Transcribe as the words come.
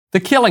The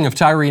killing of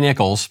Tyre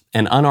Nichols,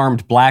 an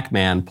unarmed black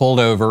man pulled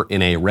over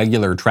in a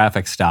regular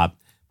traffic stop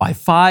by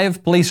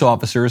 5 police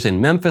officers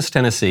in Memphis,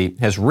 Tennessee,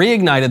 has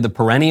reignited the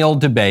perennial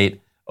debate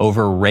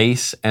over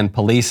race and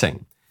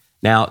policing.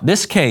 Now,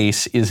 this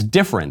case is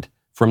different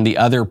from the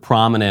other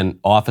prominent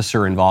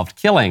officer-involved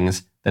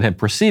killings that had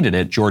preceded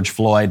it, George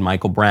Floyd,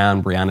 Michael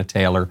Brown, Breonna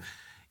Taylor,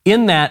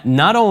 in that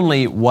not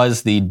only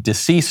was the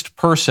deceased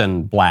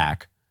person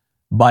black,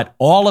 but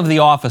all of the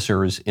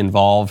officers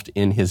involved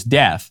in his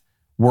death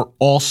were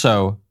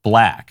also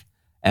black.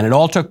 And it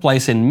all took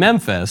place in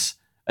Memphis,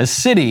 a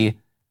city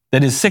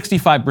that is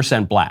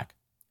 65% black.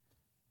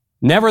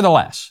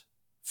 Nevertheless,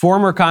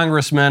 former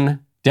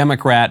Congressman,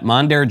 Democrat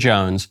Mondaire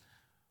Jones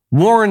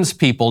warns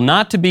people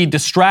not to be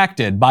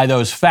distracted by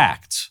those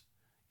facts.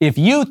 If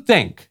you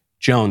think,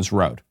 Jones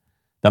wrote,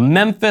 the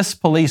Memphis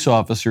police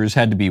officers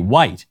had to be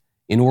white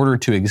in order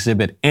to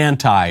exhibit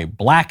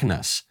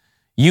anti-blackness,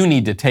 you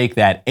need to take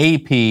that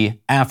AP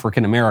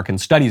African American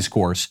Studies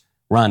course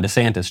Ron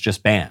DeSantis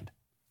just banned.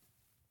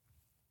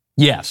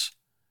 Yes,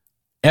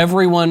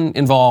 everyone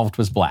involved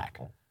was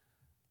black,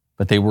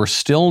 but they were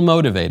still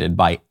motivated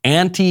by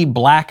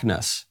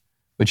anti-blackness,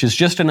 which is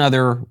just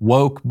another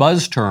woke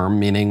buzz term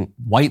meaning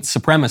white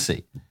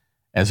supremacy,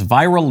 as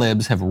viral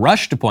libs have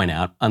rushed to point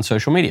out on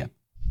social media.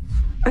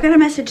 I got a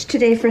message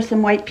today for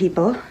some white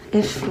people.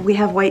 If we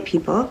have white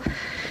people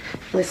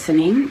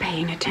listening,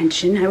 paying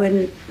attention, I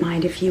wouldn't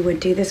mind if you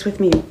would do this with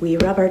me. We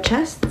rub our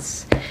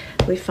chests,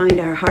 we find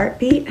our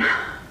heartbeat,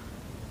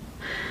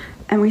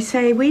 and we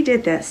say, we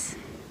did this.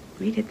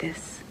 We did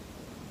this.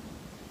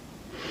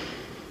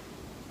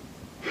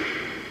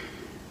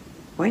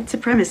 White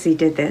supremacy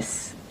did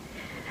this.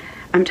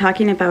 I'm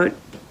talking about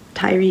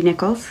Tyre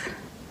Nichols.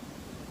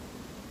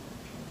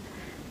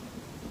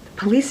 The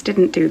police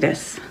didn't do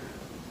this.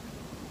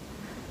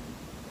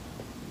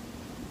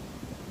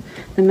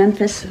 The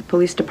Memphis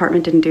Police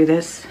Department didn't do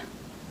this.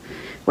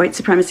 White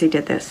supremacy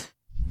did this.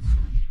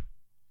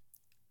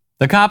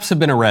 The cops have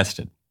been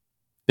arrested.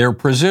 They're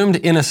presumed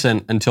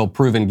innocent until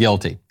proven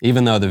guilty,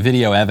 even though the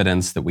video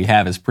evidence that we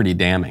have is pretty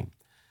damning.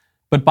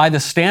 But by the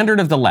standard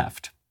of the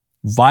left,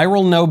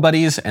 viral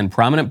nobodies and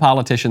prominent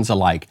politicians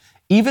alike,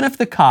 even if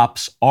the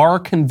cops are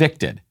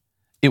convicted,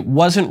 it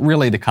wasn't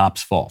really the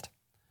cops' fault.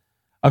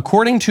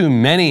 According to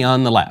many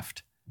on the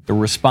left, the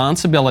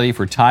responsibility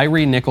for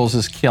Tyre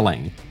Nichols'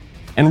 killing,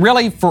 and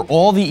really for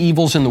all the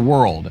evils in the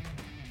world,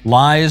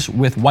 lies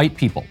with white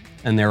people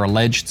and their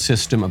alleged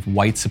system of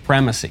white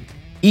supremacy,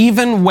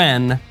 even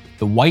when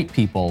the white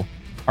people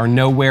are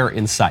nowhere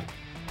in sight.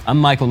 I'm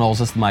Michael Knowles.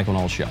 This is The Michael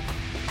Knowles Show.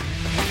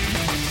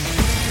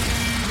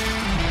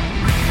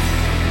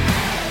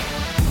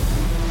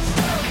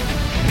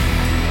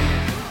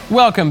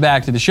 Welcome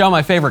back to the show.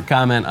 My favorite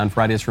comment on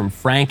Friday is from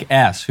Frank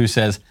S., who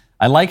says,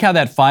 I like how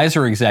that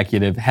Pfizer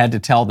executive had to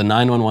tell the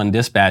 911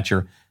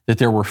 dispatcher that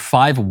there were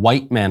 5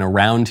 white men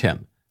around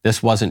him.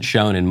 This wasn't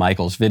shown in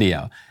Michael's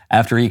video,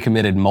 after he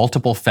committed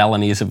multiple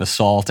felonies of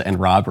assault and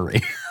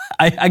robbery.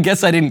 I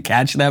guess I didn't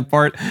catch that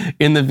part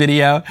in the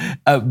video,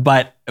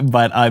 but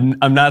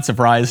I'm not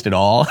surprised at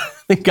all.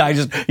 The guy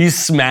he's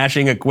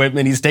smashing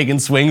equipment, he's taking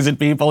swings at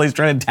people, he's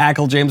trying to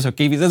tackle James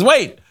O'Keefe. He says,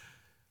 wait,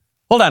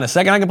 hold on a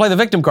second, I can play the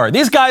victim card.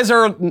 These guys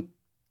are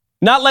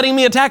not letting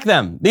me attack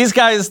them. These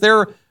guys,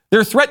 they're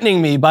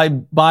threatening me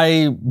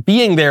by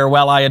being there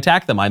while I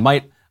attack them. I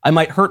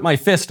might hurt my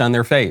fist on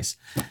their face.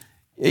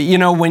 You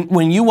know,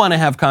 when you want to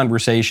have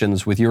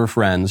conversations with your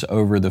friends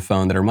over the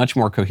phone that are much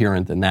more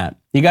coherent than that,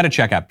 you got to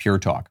check out Pure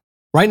Talk.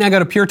 Right now, go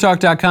to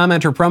puretalk.com,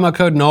 enter promo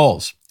code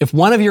Knowles. If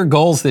one of your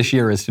goals this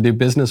year is to do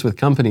business with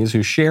companies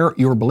who share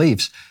your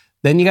beliefs,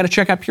 then you got to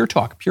check out Pure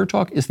Talk. Pure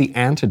Talk is the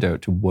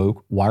antidote to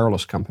woke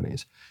wireless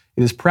companies.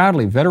 It is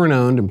proudly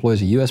veteran-owned,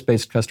 employs a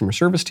U.S.-based customer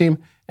service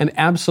team, and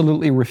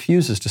absolutely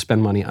refuses to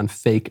spend money on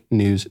fake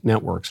news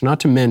networks. Not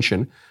to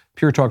mention,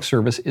 Pure Talk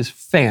service is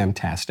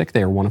fantastic.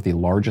 They are one of the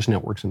largest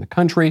networks in the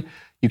country.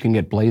 You can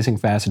get blazing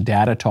fast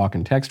data, talk,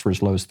 and text for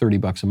as low as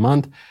 $30 a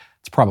month.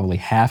 It's probably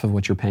half of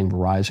what you're paying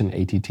Verizon,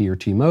 AT&T, or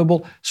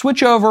T-Mobile.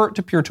 Switch over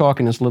to Pure Talk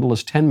in as little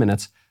as 10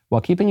 minutes while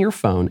keeping your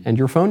phone and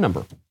your phone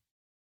number.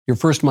 Your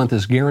first month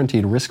is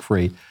guaranteed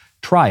risk-free.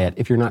 Try it.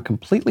 If you're not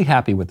completely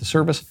happy with the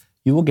service,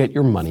 you will get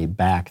your money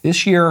back.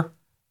 This year,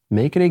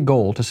 make it a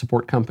goal to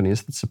support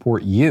companies that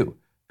support you.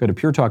 Go to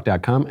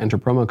puretalk.com, enter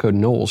promo code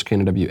Knowles,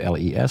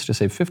 K-N-O-W-L-E-S, to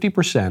save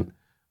 50%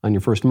 on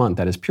your first month.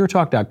 That is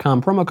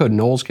puretalk.com, promo code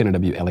Knowles,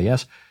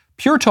 K-N-O-W-L-E-S.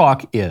 Pure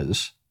Talk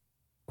is,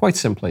 quite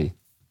simply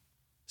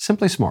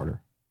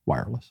smarter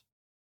wireless.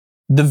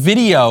 The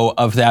video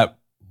of that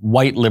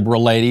white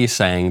liberal lady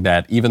saying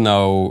that even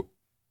though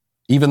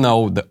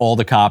all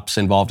the cops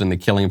involved in the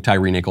killing of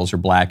Tyre Nichols are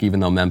black,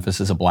 even though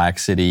Memphis is a black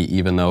city,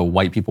 even though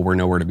white people were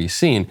nowhere to be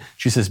seen,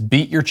 she says,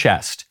 beat your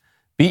chest.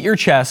 Beat your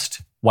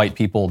chest, white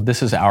people.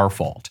 This is our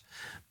fault.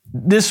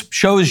 This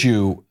shows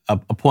you a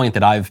point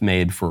that I've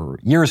made for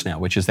years now,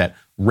 which is that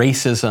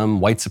racism,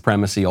 white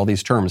supremacy, all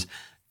these terms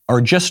are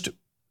just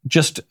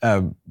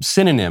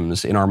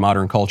synonyms in our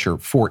modern culture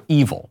for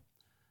evil.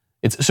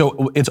 It's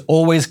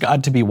always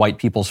got to be white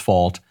people's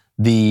fault.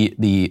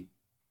 The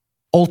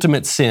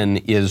ultimate sin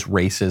is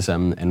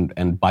racism,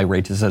 and by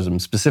racism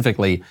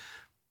specifically,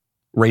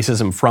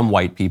 racism from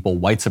white people,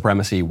 white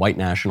supremacy, white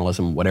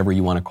nationalism, whatever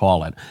you want to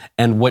call it.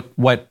 And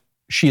what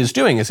she is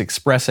doing is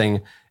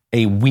expressing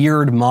a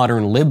weird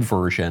modern lib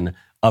version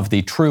of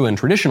the true and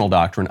traditional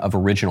doctrine of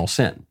original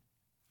sin.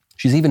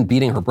 She's even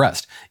beating her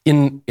breast.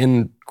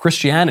 In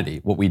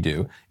Christianity, what we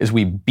do is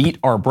we beat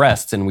our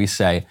breasts and we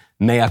say,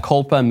 mea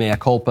culpa,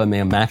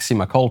 mea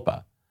maxima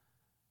culpa.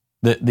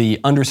 The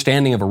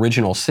understanding of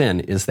original sin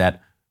is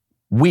that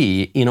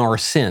we, in our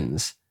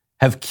sins,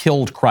 have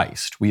killed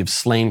Christ. We have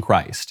slain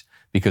Christ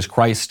because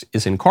Christ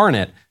is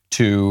incarnate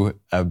to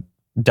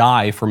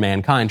die for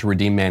mankind, to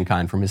redeem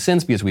mankind from his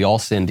sins, because we all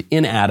sinned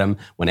in Adam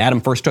when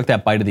Adam first took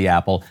that bite of the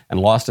apple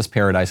and lost his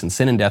paradise, and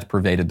sin and death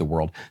pervaded the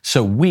world.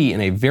 So we, in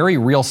a very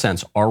real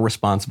sense, are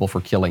responsible for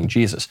killing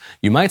Jesus.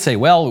 You might say,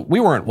 well, we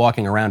weren't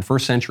walking around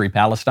first century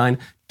Palestine.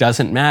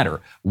 Doesn't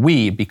matter.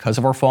 We, because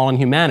of our fallen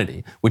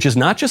humanity, which is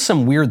not just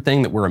some weird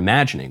thing that we're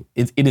imagining,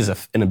 it is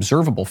an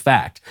observable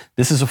fact.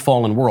 This is a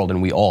fallen world and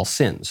we all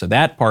sin. So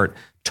that part,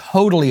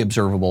 totally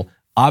observable,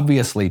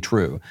 obviously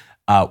true.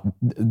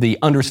 The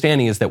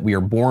understanding is that we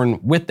are born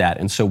with that,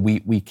 and so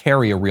we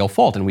carry a real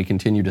fault, and we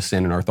continue to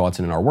sin in our thoughts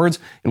and in our words,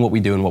 in what we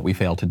do and what we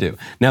fail to do.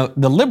 Now,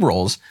 the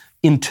liberals,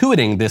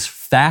 intuiting this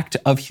fact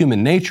of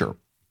human nature,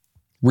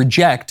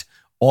 reject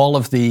all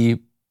of the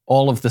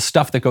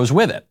stuff that goes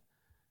with it.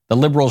 The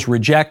liberals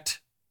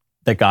reject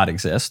that God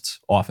exists,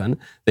 often.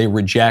 They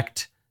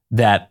reject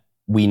that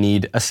we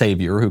need a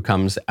savior who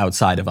comes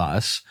outside of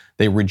us.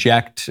 They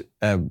reject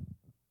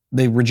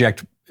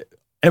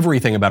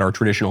everything about our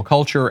traditional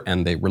culture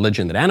and the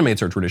religion that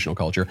animates our traditional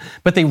culture,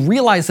 but they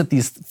realize that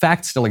these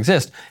facts still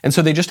exist, and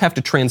so they just have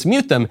to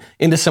transmute them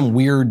into some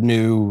weird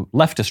new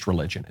leftist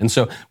religion. And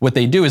so what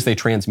they do is they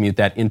transmute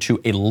that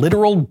into a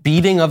literal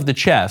beating of the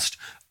chest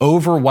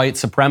over white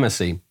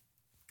supremacy,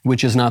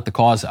 which is not the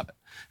cause of it.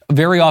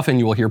 Very often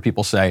you will hear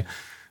people say,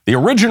 the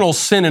original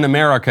sin in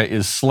America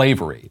is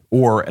slavery,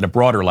 or at a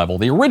broader level,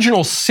 the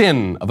original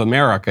sin of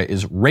America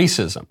is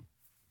racism.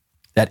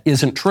 That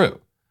isn't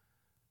true.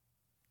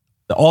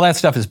 All that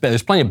stuff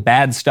there's plenty of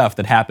bad stuff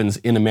that happens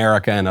in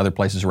America and other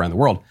places around the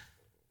world.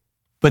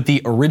 But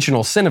the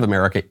original sin of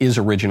America is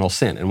original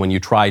sin. And when you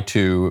try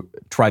to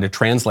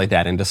translate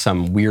that into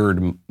some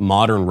weird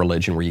modern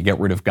religion where you get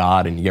rid of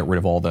God and you get rid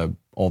of all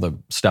the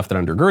stuff that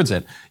undergirds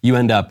it, you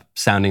end up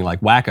sounding like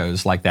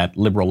wackos, like that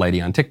liberal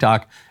lady on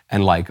TikTok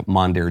and like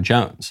Mondaire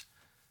Jones.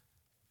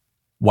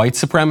 White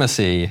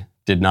supremacy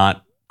did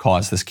not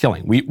cause this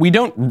killing. We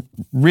don't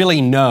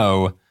really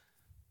know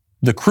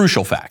the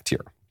crucial fact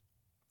here,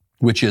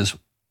 which is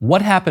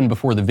what happened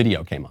before the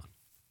video came on.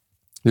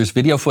 There's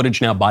video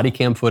footage now, body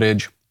cam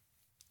footage,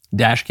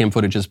 dash cam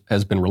footage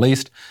has been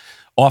released.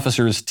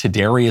 Officers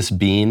Tadarius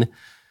Bean,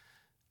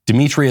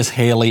 Demetrius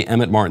Haley,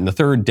 Emmett Martin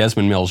III,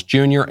 Desmond Mills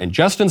Jr., and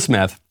Justin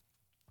Smith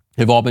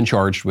have all been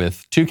charged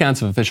with 2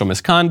 counts of official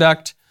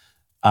misconduct,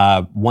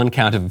 1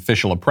 count of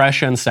official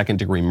oppression,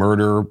 second-degree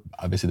murder,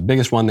 obviously the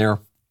biggest one there,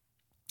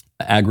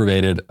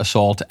 aggravated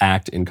assault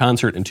act in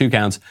concert, and 2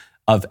 counts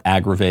of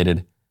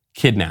aggravated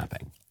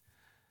kidnapping.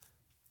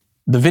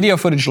 The video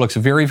footage looks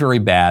very, very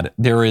bad.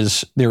 There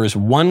is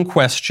one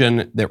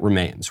question that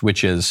remains,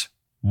 which is,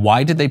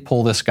 why did they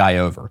pull this guy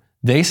over?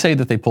 They say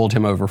that they pulled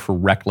him over for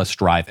reckless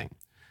driving.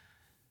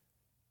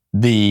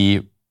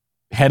 The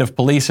head of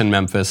police in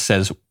Memphis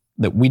says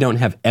that we don't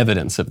have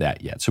evidence of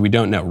that yet, so we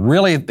don't know.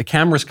 Really, the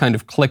cameras kind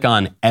of click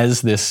on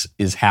as this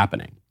is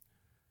happening.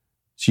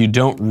 So you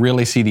don't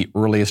really see the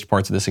earliest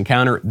parts of this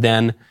encounter.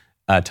 Then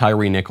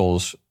Tyre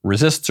Nichols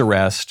resists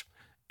arrest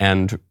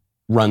and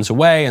runs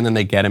away, and then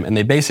they get him, and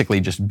they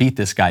basically just beat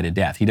this guy to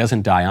death. He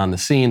doesn't die on the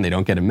scene. They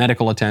don't get him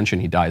medical attention.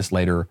 He dies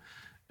later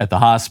at the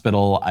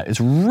hospital.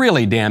 It's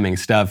really damning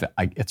stuff.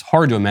 It's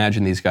hard to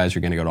imagine these guys are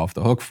going to get off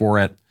the hook for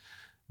it.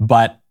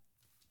 But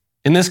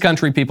in this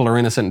country, people are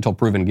innocent until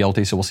proven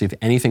guilty, so we'll see if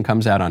anything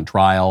comes out on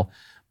trial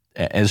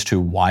as to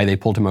why they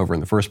pulled him over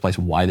in the first place,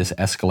 why this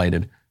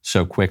escalated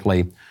so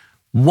quickly.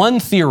 One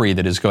theory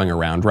that is going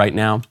around right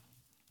now,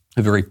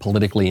 a very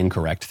politically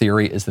incorrect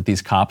theory, is that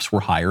these cops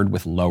were hired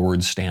with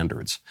lowered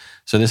standards.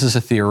 So this is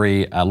a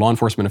theory. Law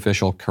enforcement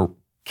official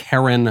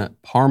Karen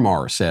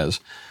Parmar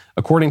says,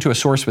 according to a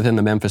source within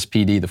the Memphis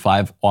PD, the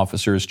 5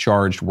 officers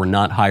charged were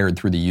not hired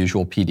through the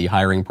usual PD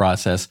hiring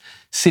process.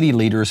 City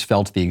leaders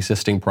felt the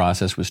existing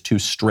process was too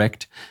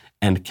strict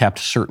and kept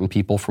certain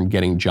people from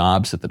getting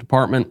jobs at the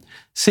department.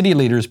 City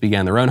leaders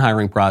began their own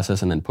hiring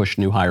process and then pushed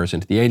new hires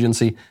into the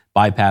agency,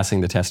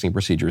 bypassing the testing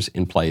procedures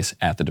in place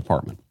at the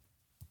department.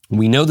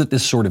 We know that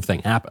this sort of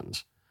thing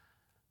happens.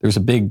 There's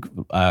a big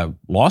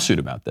lawsuit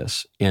about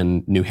this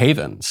in New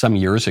Haven some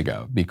years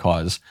ago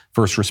because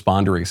first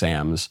responder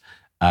exams,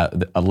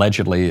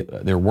 allegedly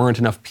there weren't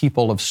enough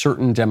people of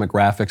certain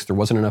demographics, there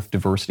wasn't enough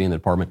diversity in the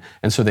department,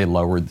 and so they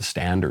lowered the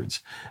standards.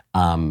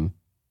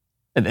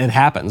 It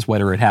happens.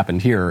 Whether it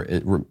happened here,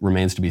 it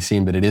remains to be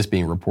seen, but it is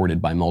being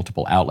reported by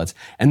multiple outlets.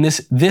 And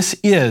this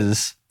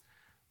is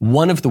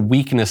one of the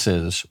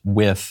weaknesses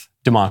with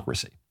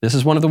democracy. This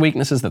is one of the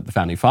weaknesses that the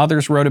Founding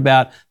Fathers wrote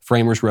about,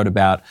 framers wrote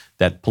about,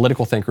 that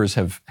political thinkers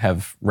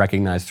have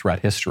recognized throughout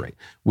history,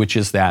 which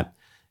is that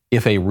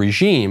if a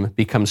regime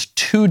becomes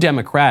too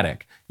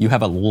democratic, you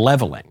have a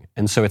leveling.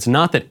 And so it's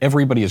not that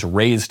everybody is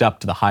raised up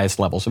to the highest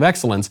levels of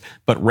excellence,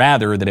 but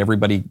rather that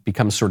everybody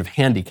becomes sort of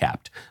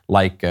handicapped,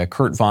 like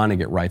Kurt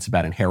Vonnegut writes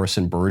about in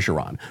Harrison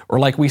Bergeron, or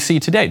like we see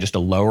today, just a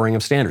lowering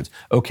of standards.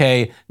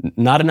 Okay,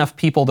 not enough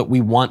people that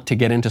we want to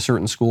get into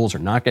certain schools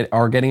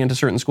are getting into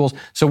certain schools,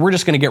 so we're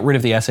just going to get rid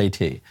of the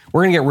SAT.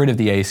 We're going to get rid of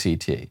the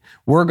ACT.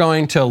 We're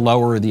going to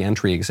lower the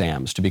entry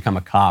exams to become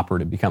a cop or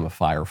to become a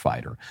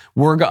firefighter.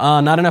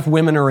 Not enough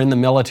women are in the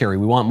military.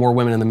 We want more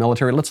women in the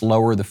military. Let's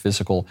lower the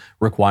physical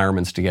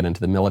requirements to get into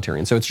the military.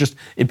 And so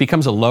it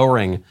becomes a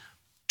lowering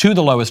to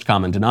the lowest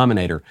common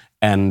denominator.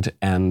 And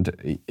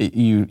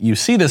you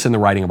see this in the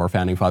writing of our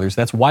founding fathers.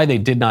 That's why they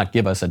did not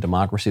give us a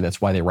democracy. That's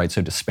why they write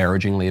so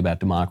disparagingly about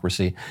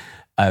democracy.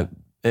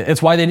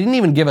 It's why they didn't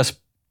even give us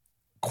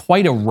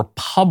quite a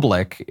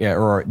republic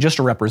or just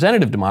a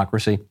representative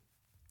democracy,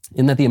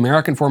 in that the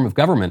American form of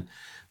government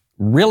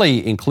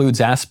really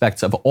includes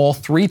aspects of all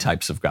three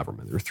types of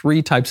government. There are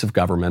three types of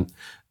government: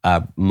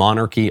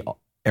 monarchy,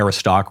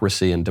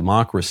 aristocracy, and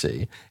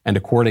democracy. And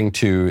according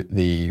to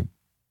the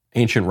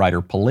ancient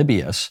writer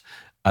Polybius,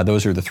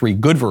 those are the three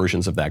good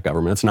versions of that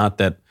government. It's not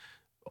that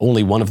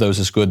only one of those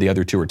is good, the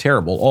other two are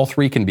terrible. All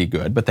three can be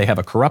good, but they have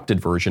a corrupted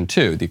version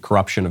too. The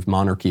corruption of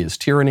monarchy is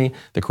tyranny,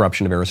 the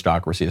corruption of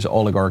aristocracy is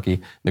oligarchy,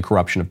 the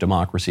corruption of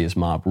democracy is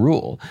mob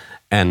rule.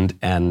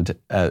 And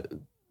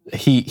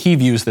he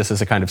views this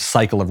as a kind of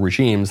cycle of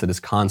regimes that is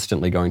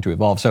constantly going to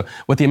evolve. So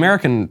what the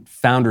American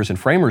founders and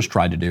framers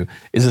tried to do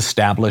is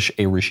establish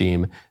a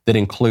regime that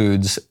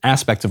includes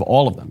aspects of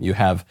all of them. You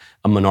have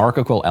a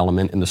monarchical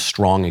element in the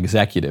strong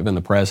executive and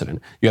the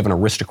president. You have an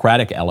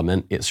aristocratic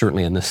element,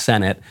 certainly in the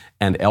Senate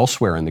and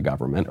elsewhere in the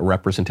government, a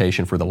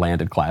representation for the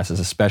landed classes,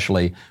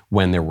 especially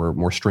when there were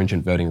more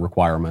stringent voting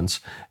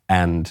requirements.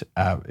 And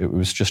it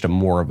was just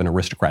more of an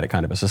aristocratic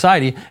kind of a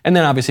society. And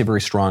then obviously a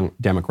very strong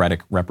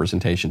democratic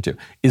representation too.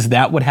 Is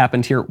that what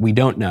happened here? We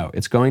don't know.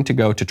 It's going to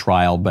go to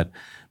trial, but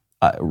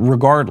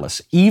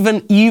regardless,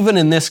 even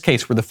in this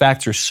case where the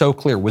facts are so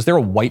clear, was there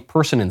a white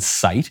person in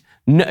sight?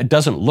 No, it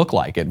doesn't look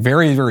like it.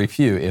 Very, very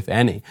few, if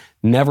any.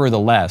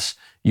 Nevertheless,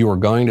 you are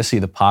going to see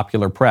the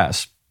popular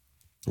press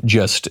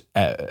just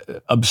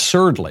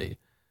absurdly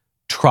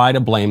try to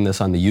blame this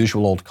on the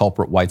usual old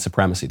culprit, white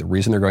supremacy. The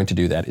reason they're going to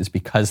do that is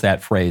because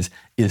that phrase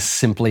is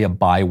simply a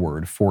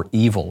byword for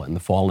evil and the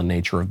fallen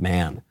nature of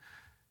man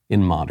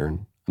in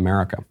modern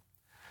America.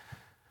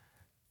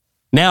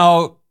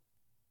 Now,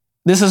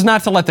 this is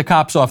not to let the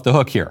cops off the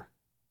hook here.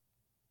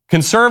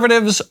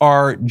 Conservatives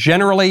are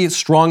generally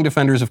strong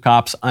defenders of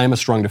cops. I'm a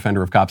strong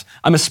defender of cops.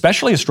 I'm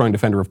especially a strong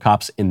defender of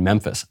cops in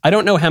Memphis. I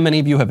don't know how many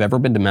of you have ever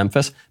been to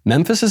Memphis.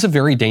 Memphis is a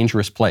very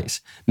dangerous place.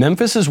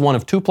 Memphis is one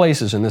of two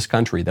places in this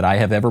country that I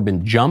have ever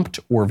been jumped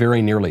or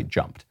very nearly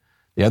jumped.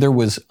 The other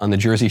was on the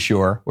Jersey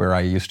Shore, where I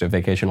used to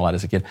vacation a lot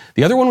as a kid.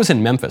 The other one was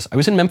in Memphis. I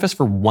was in Memphis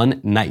for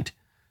one night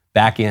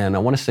back in, I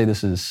want to say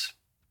that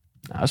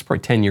was probably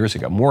 10 years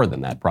ago, more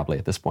than that probably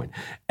at this point.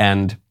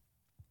 And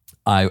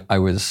I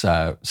was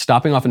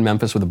stopping off in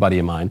Memphis with a buddy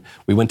of mine.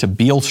 We went to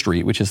Beale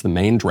Street, which is the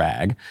main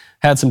drag,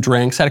 had some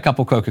drinks, had a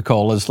couple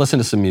Coca-Colas,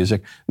 listened to some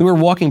music. Then we were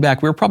walking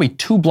back. We were probably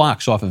 2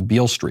 blocks off of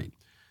Beale Street.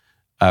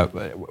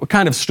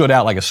 Kind of stood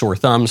out like a sore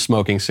thumb,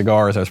 smoking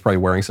cigars. I was probably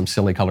wearing some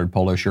silly colored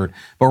polo shirt.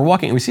 But we're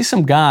walking and we see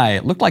some guy,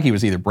 it looked like he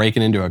was either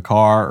breaking into a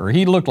car or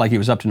he looked like he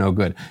was up to no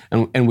good.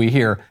 And we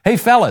hear, "Hey,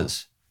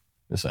 fellas."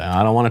 I say,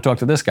 "I don't want to talk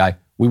to this guy."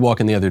 We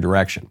walk in the other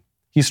direction.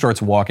 He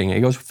starts walking. He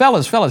goes,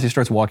 fellas. He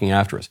starts walking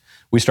after us.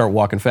 We start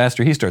walking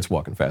faster. He starts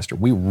walking faster.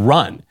 We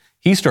run.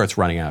 He starts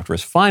running after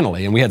us.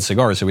 Finally, and we had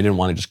cigars, so we didn't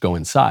want to just go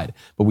inside,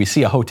 but we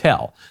see a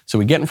hotel. So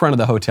we get in front of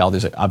the hotel.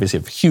 There's obviously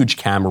a huge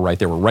camera right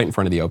there. We're right in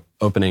front of the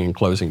opening and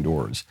closing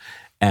doors.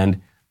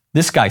 And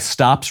this guy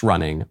stops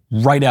running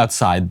right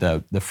outside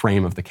the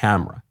frame of the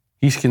camera.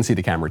 He can see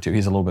the camera too.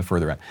 He's a little bit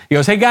further out. He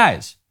goes, "Hey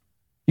guys,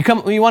 you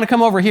want to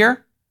come over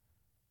here?"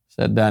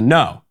 I said,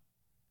 "No."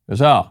 He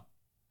goes, "Oh.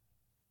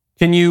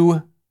 Can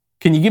you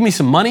give me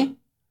some money?"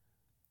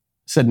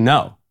 I said,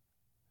 "No."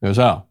 He goes,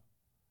 "Oh."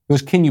 He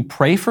goes, "Can you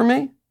pray for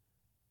me?"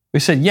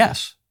 We said,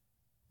 "Yes.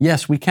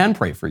 Yes, we can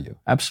pray for you.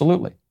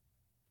 Absolutely."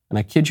 And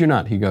I kid you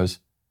not, he goes,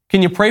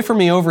 "Can you pray for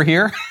me over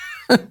here?"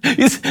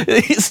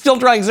 he's still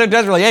trying so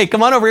desperately. "Hey,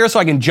 come on over here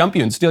so I can jump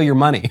you and steal your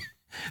money."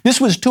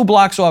 This was 2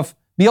 blocks off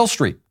Beale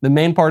Street, the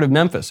main part of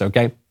Memphis,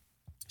 okay?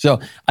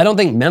 So I don't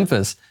think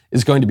Memphis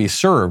is going to be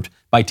served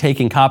by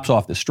taking cops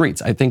off the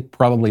streets. I think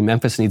probably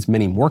Memphis needs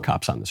many more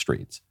cops on the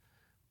streets.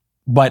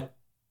 But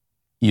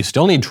you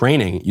still need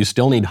training, you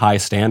still need high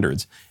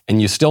standards,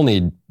 and you still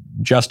need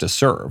justice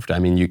served. I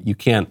mean, you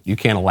can't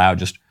allow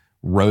just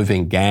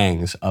roving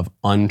gangs of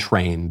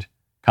untrained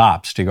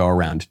cops to go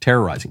around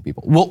terrorizing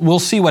people. We'll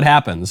see what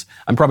happens.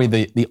 I'm probably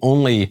the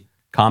only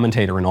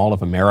commentator in all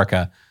of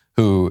America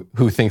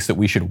who thinks that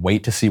we should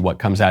wait to see what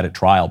comes out at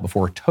trial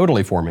before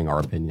totally forming our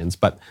opinions.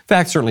 But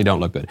facts certainly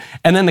don't look good.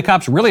 And then the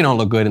cops really don't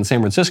look good in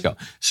San Francisco.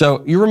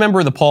 So you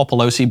remember the Paul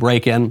Pelosi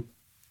break-in?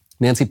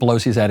 Nancy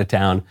Pelosi's out of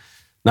town.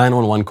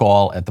 911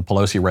 call at the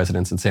Pelosi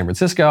residence in San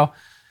Francisco.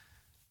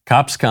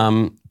 Cops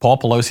come. Paul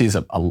Pelosi's,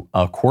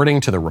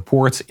 according to the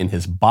reports, in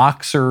his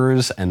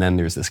boxers. And then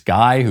there's this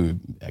guy who,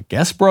 I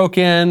guess, broke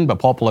in, but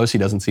Paul Pelosi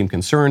doesn't seem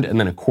concerned. And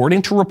then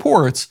according to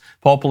reports,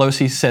 Paul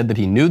Pelosi said that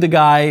he knew the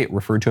guy,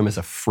 referred to him as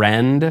a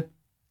friend,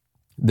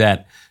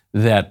 that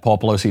Paul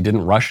Pelosi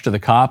didn't rush to the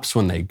cops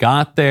when they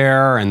got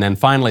there. And then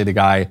finally the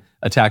guy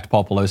attacked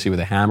Paul Pelosi with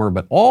a hammer,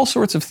 but all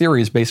sorts of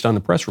theories based on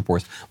the press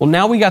reports. Well,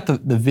 now we got the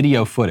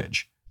video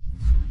footage.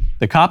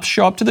 The cops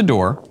show up to the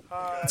door.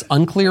 It's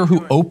unclear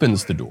who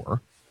opens the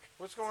door.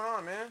 What's going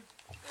on, man?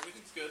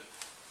 Everything's good.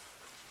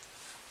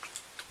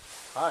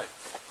 Hi.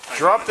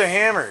 Drop the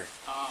hammer.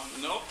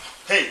 Nope.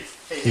 Hey.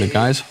 And the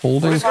guy's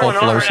holding What's Paul going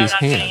on? Pelosi's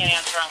hand.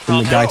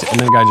 And the guy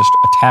just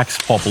attacks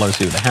Paul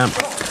Pelosi with a hammer.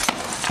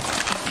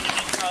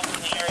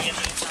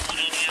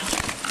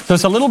 So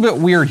it's a little bit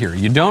weird here.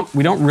 We don't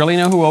really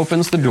know who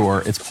opens the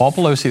door. It's Paul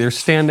Pelosi. They're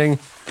standing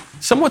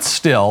somewhat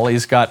still.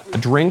 He's got a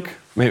drink.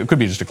 Maybe it could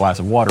be just a glass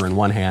of water in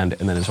one hand,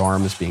 and then his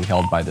arm is being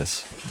held by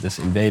this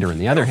invader in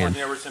the other hand.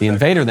 The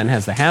invader then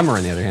has the hammer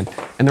in the other hand,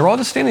 and they're all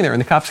just standing there,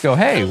 and the cops go,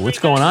 "Hey, what's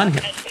going on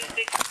here?"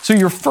 So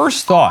your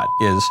first thought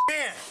is,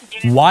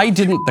 why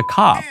didn't the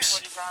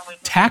cops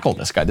tackle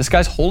this guy? This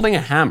guy's holding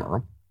a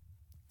hammer.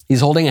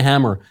 He's holding a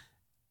hammer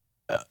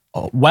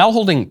while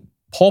holding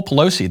Paul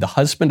Pelosi, the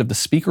husband of the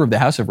Speaker of the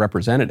House of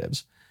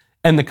Representatives,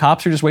 and the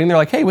cops are just waiting. They're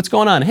like, "Hey, what's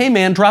going on? Hey,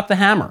 man, drop the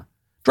hammer.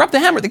 Drop the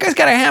hammer. The guy's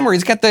got a hammer.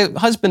 He's got the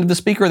husband of the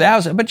Speaker of the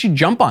House. How about you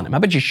jump on him? How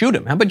about you shoot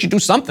him? How about you do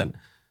something?"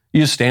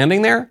 You're just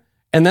standing there,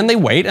 and then they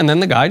wait, and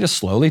then the guy just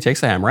slowly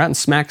takes the hammer out and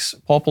smacks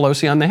Paul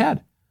Pelosi on the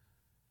head.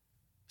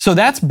 So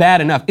that's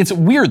bad enough. It's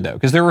weird, though,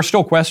 because there are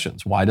still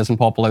questions. Why doesn't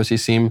Paul Pelosi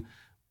seem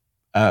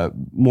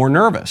more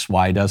nervous?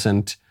 Why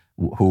doesn't...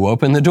 Who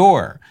opened the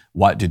door?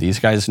 What do these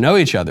guys know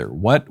each other?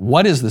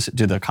 What is this?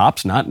 Do the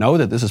cops not know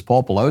that this is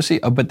Paul Pelosi?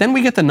 But then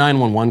we get the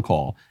 911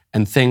 call,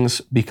 and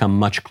things become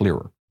much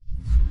clearer.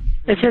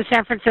 This is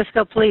San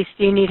Francisco Police.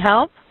 Do you need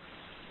help?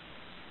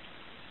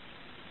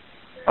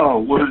 Oh,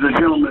 well, there's a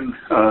gentleman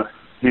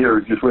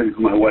here just waiting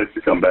for my wife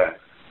to come back.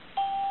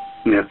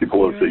 Nancy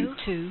Pelosi.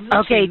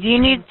 Okay, do you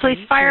need police,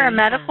 fire, or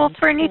medical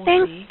for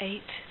anything?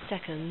 8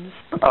 seconds.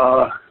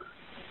 I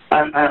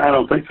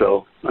don't think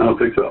so.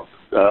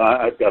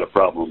 I've got a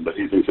problem, but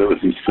he thinks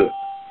everything's good.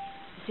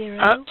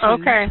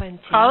 Okay.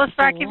 Call us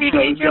back if you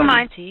change your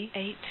mind.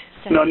 8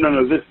 No.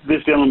 seconds.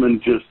 This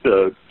gentleman just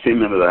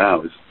came into the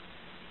house,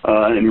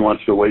 and he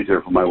wants to wait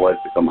here for my wife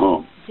to come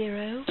home.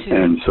 0, 2,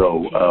 And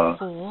so,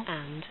 4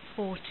 and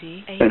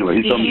 48.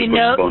 anyway, he told me to put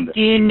the phone down.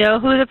 Do you know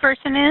who the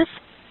person is?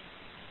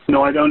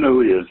 No, I don't know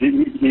who he is.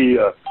 He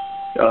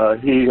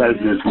has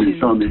this. He's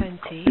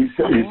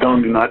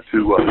telling me not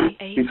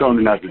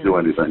to do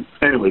anything.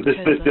 Anyway, this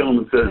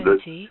gentleman says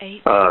that he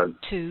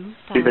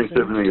thinks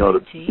everything ought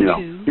to,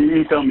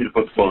 he told me to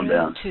put the phone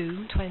down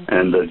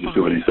and just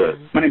do what he said.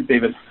 My name's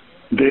David.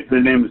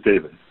 The name is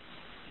David.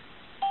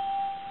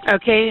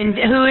 Okay, and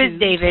who is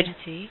David?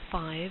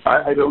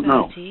 I don't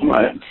know.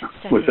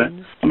 What's that?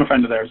 I'm a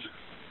friend of theirs.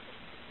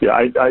 Yeah,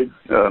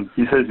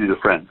 he says he's a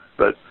friend,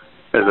 but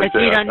as I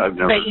said, I've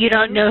never. But you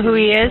don't know who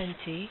he is?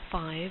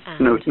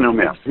 No,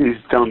 ma'am. He's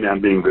telling me I'm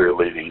being very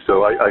leading,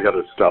 so I got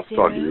to stop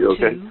talking to you,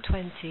 okay?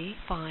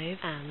 25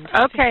 and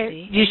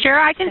Okay. You sure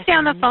I can stay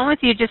on the phone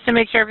with you just to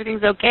make sure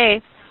everything's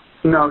okay?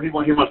 No, he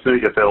wants me to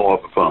get that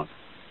off the phone.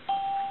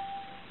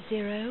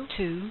 0,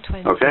 2,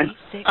 20, Okay.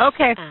 6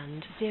 Okay.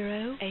 and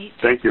 0, 8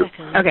 Thank you.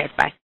 seconds. Okay,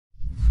 bye.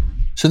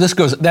 So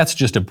that's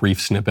just a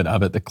brief snippet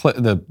of it.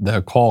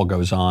 The call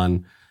goes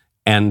on,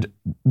 and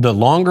the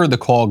longer the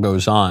call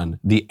goes on,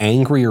 the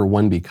angrier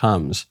one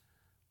becomes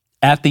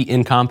at the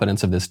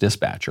incompetence of this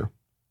dispatcher.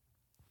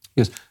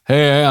 He goes,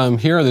 "Hey, I'm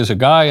here. There's a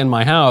guy in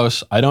my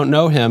house. I don't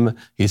know him.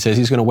 He says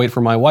he's going to wait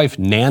for my wife,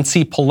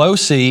 Nancy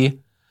Pelosi."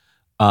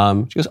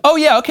 She goes, "Oh,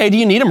 yeah, okay. Do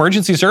you need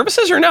emergency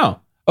services or no?"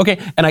 Okay.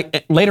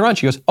 And later on,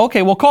 she goes,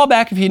 "Okay, well, call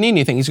back if you need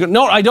anything." He's going,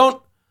 "No, I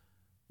don't.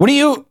 What do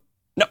you...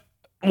 No,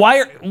 why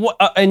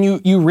are..."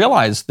 And you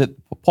realize that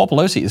Paul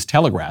Pelosi is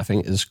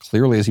telegraphing as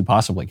clearly as he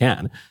possibly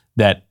can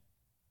that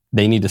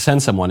they need to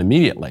send someone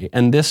immediately.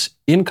 And this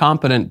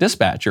incompetent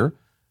dispatcher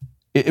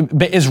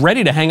is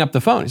ready to hang up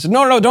the phone. He says,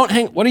 no, don't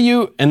hang. What are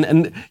you?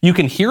 And you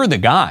can hear the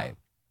guy.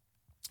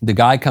 The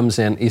guy comes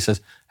in. He says,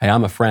 "Hey,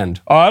 I'm a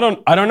friend." "Oh, I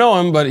don't know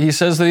him, but he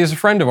says that he's a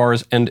friend of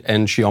ours."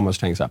 And she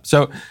almost hangs up.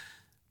 So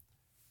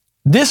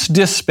this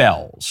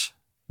dispels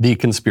the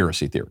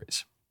conspiracy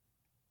theories.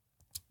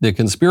 The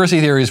conspiracy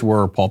theories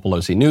were Paul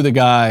Pelosi knew the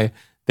guy.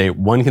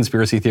 One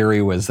conspiracy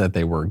theory was that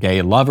they were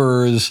gay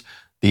lovers.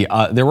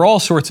 There were all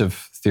sorts of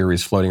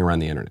theories floating around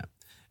the internet.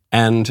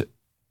 And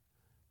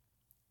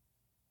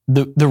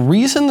the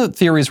reason that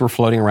theories were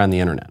floating around the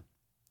internet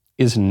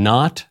is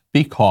not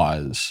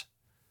because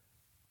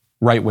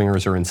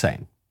right-wingers are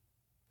insane.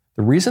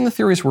 The reason the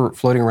theories were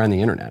floating around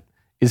the internet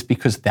is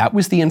because that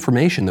was the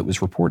information that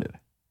was reported.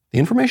 The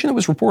information that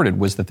was reported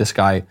was that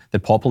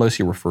that Paul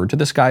Pelosi referred to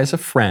this guy as a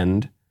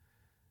friend,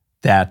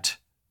 that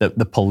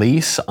the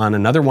police on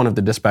another one of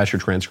the dispatcher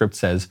transcripts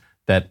says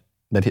that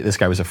this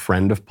guy was a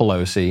friend of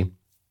Pelosi,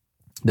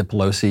 that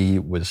Pelosi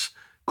was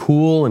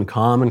cool and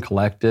calm and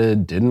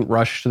collected, didn't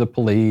rush to the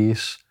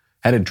police,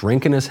 had a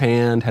drink in his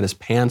hand, had his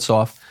pants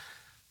off.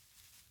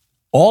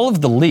 All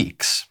of the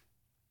leaks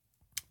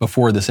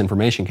before this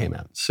information came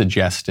out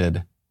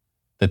suggested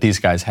that these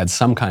guys had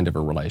some kind of a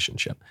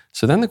relationship.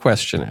 So then the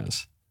question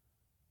is,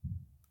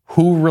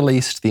 who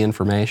released the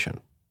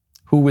information?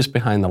 Who was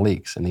behind the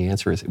leaks? And the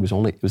answer is it was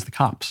the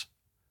cops.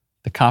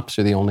 The cops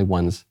are the only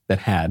ones that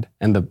had,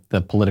 and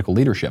the political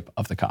leadership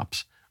of the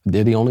cops.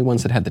 They're the only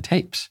ones that had the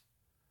tapes.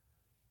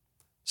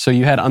 So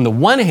you had, on the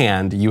one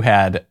hand, you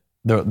had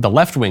the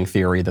left-wing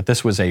theory that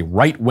this was a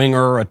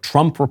right-winger, a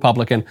Trump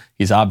Republican.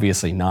 He's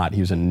obviously not. He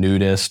was a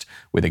nudist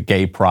with a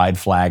gay pride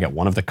flag at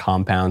one of the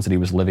compounds that he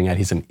was living at.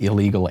 He's an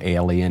illegal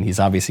alien. He's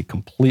obviously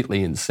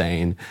completely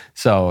insane.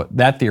 So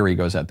that theory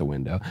goes out the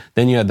window.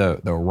 Then you had the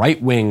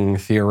right-wing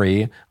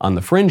theory on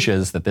the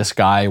fringes that this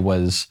guy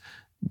was,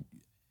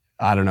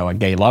 I don't know, a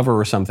gay lover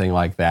or something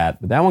like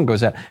that. But that one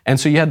goes out. And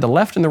so you had the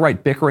left and the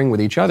right bickering with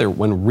each other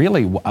when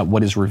really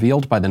what is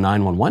revealed by the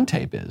 911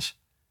 tape is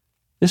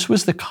this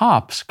was the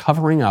cops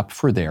covering up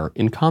for their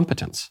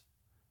incompetence.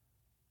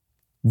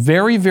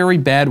 Very, very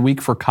bad week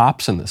for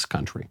cops in this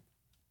country.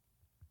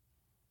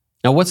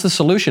 Now, what's the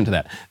solution to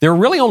that? There are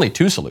really only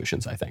two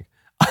solutions, I think.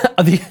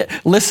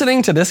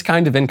 Listening to this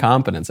kind of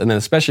incompetence, and then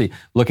especially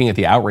looking at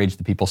the outrage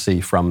that people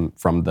see from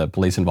the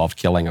police-involved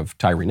killing of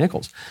Tyre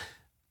Nichols.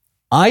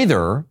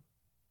 Either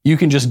you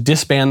can just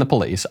disband the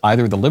police.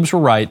 Either the libs were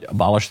right,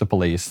 abolish the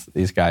police,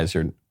 these guys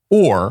are,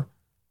 or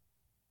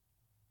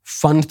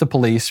fund the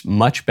police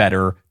much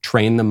better,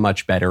 train them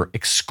much better,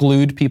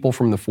 exclude people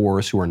from the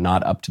force who are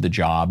not up to the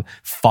job,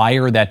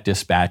 fire that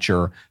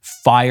dispatcher,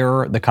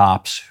 fire the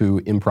cops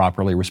who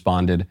improperly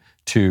responded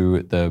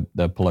to the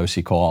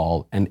Pelosi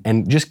call,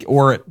 and just,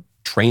 or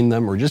train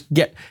them, or just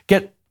get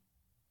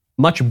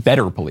much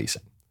better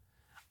policing.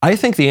 I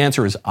think the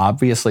answer is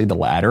obviously the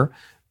latter.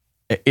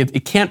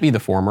 It can't be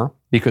the former,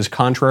 because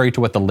contrary to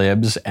what the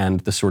libs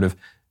and the sort of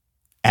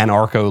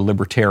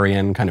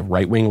anarcho-libertarian kind of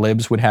right-wing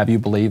libs would have you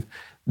believe,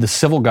 the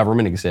civil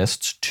government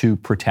exists to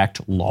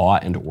protect law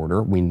and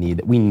order. We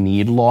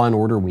need law and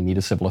order. We need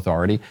a civil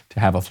authority to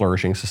have a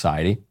flourishing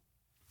society,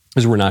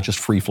 because we're not just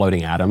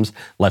free-floating atoms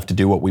left to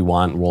do what we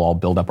want, and we'll all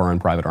build up our own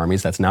private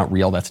armies. That's not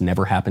real. That's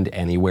never happened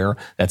anywhere.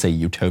 That's a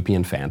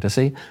utopian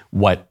fantasy.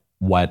 What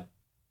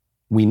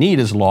we need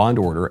is law and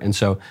order. And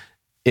so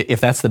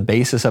if that's the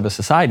basis of a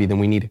society, then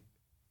we need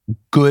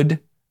good,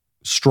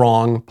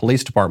 strong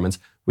police departments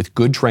with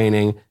good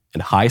training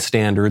and high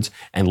standards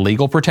and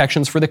legal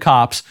protections for the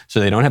cops so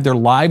they don't have their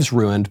lives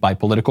ruined by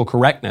political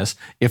correctness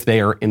if they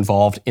are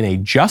involved in a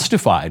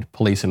justified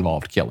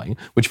police-involved killing,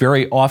 which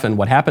very often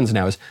what happens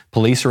now is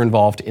police are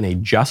involved in a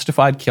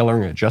justified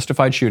killing, a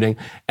justified shooting,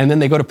 and then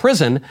they go to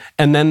prison,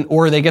 and then,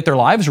 or they get their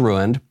lives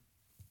ruined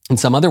in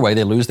some other way.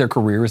 They lose their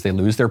careers, they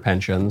lose their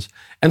pensions.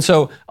 And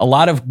so a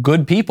lot of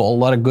good people, a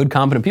lot of good,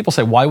 competent people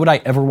say, why would I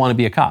ever want to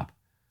be a cop?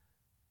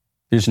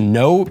 There's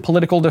no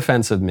political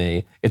defense of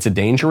me. It's a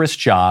dangerous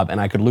job, and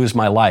I could lose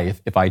my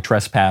life if I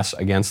trespass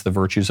against the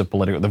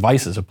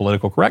vices of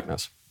political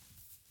correctness.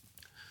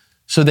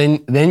 So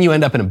then you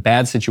end up in a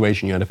bad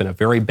situation. You end up in a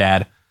very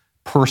bad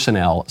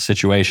personnel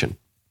situation.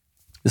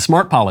 The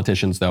smart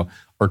politicians, though,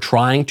 are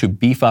trying to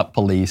beef up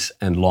police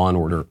and law and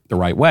order the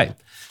right way.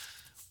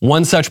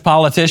 One such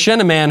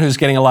politician, a man who's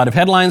getting a lot of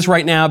headlines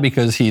right now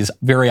because he's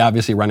very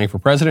obviously running for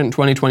president in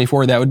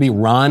 2024, that would be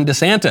Ron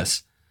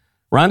DeSantis.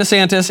 Ron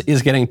DeSantis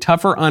is getting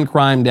tougher on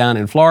crime down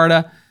in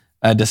Florida.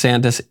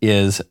 DeSantis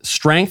is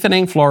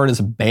strengthening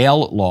Florida's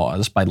bail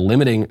laws by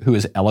limiting who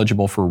is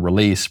eligible for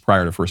release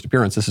prior to first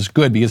appearance. This is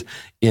good because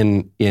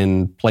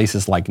in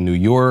places like New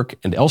York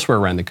and elsewhere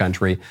around the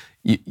country,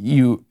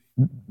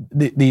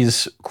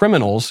 these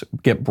criminals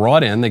get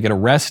brought in, they get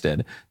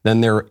arrested,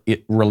 then they're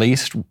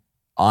released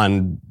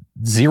on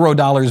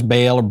 $0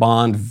 bail or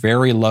bond,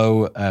 very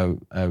low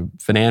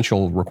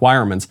financial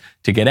requirements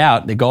to get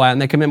out. They go out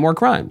and they commit more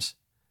crimes.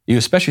 You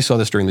especially saw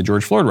this during the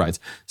George Floyd riots.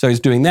 So he's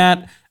doing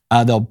that.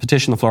 They'll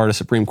petition the Florida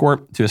Supreme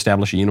Court to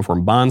establish a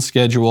uniform bond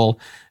schedule.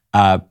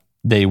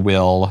 They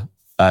will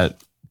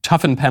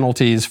toughen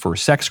penalties for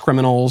sex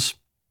criminals.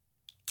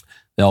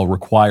 They'll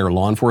require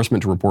law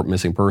enforcement to report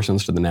missing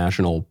persons to the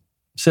national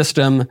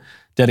system,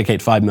 dedicate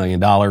 $5 million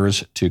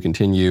to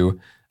continue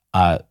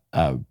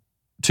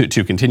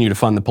to continue to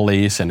fund the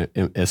police and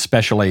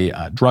especially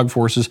drug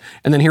forces.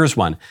 And then here's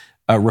one.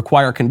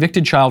 Require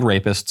convicted child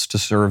rapists to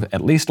serve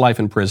at least life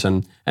in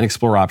prison and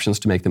explore options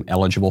to make them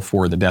eligible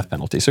for the death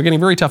penalty. So getting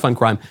very tough on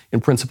crime. In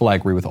principle, I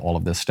agree with all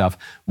of this stuff.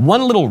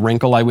 One little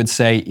wrinkle I would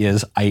say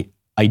is I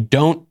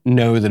don't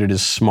know that it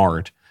is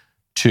smart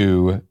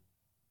to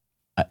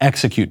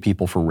execute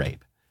people for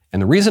rape. And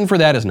the reason for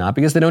that is not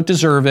because they don't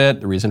deserve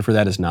it. The reason for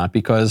that is not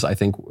because I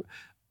think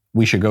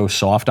we should go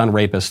soft on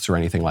rapists or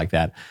anything like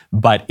that,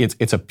 but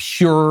it's a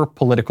pure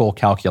political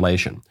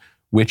calculation,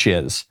 which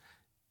is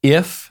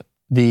if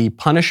the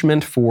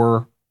punishment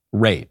for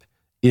rape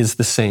is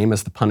the same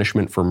as the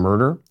punishment for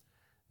murder,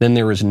 then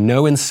there is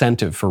no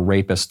incentive for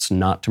rapists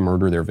not to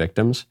murder their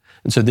victims.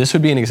 And so this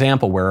would be an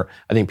example where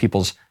I think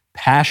people's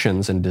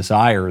passions and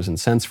desires and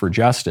sense for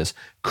justice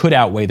could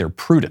outweigh their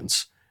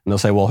prudence. And they'll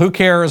say, well, who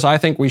cares? I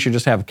think we should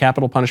just have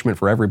capital punishment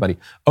for everybody.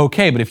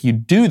 Okay, but if you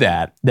do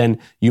that, then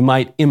you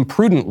might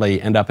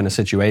imprudently end up in a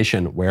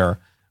situation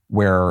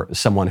where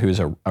someone who's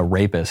a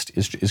rapist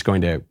is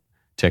going to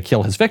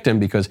kill his victim,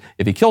 because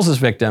if he kills his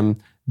victim,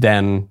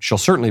 then she'll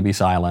certainly be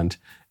silent.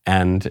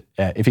 And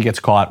if he gets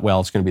caught, well,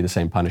 it's going to be the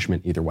same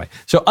punishment either way.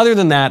 So other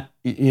than that,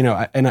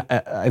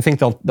 I think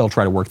they'll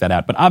try to work that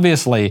out. But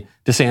obviously,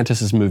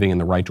 DeSantis is moving in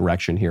the right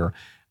direction here,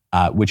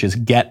 which is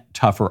get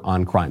tougher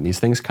on crime. These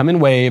things come in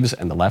waves,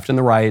 and the left and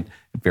the right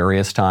at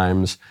various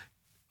times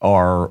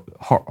are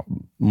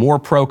more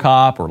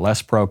pro-cop or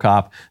less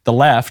pro-cop. The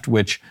left,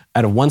 which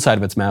out of one side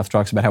of its mouth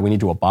talks about how we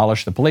need to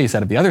abolish the police,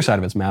 out of the other side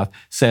of its mouth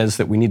says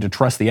that we need to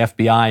trust the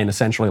FBI and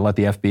essentially let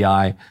the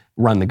FBI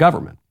run the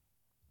government.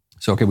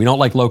 So, okay, we don't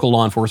like local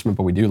law enforcement,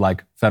 but we do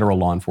like federal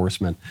law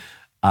enforcement.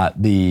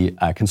 The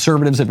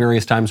conservatives at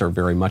various times are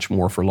very much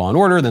more for law and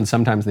order. Then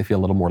sometimes they feel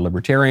a little more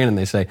libertarian, and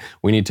they say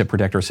we need to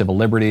protect our civil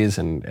liberties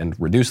and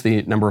reduce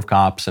the number of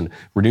cops and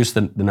reduce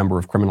the number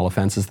of criminal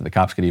offenses that the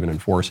cops could even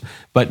enforce.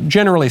 But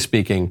generally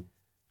speaking,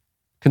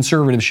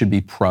 conservatives should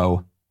be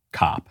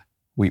pro-cop.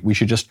 We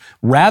should just,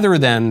 rather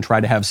than try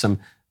to have some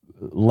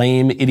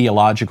lame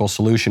ideological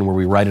solution where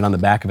we write it on the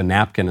back of a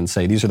napkin and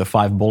say, these are the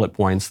 5 bullet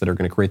points that are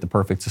going to create the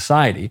perfect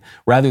society,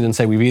 rather than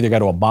say we've either got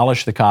to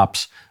abolish the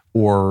cops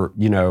or,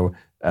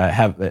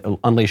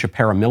 unleash a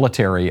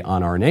paramilitary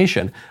on our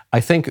nation.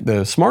 I think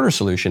the smarter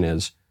solution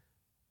is,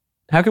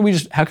 how can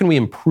we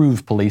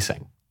improve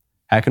policing?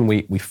 How can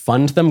we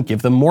fund them,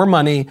 give them more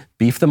money,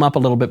 beef them up a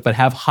little bit, but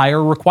have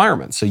higher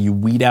requirements so you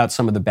weed out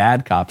some of the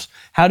bad cops?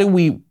 How do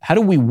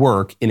we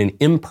work in an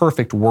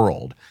imperfect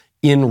world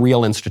in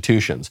real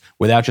institutions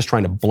without just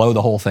trying to blow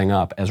the whole thing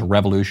up as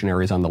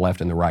revolutionaries on the left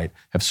and the right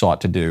have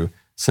sought to do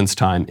since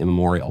time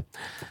immemorial?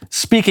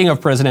 Speaking of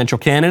presidential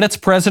candidates,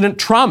 President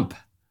Trump,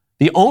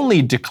 the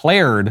only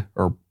declared,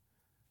 or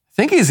I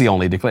think he's the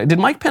only declared. Did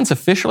Mike Pence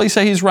officially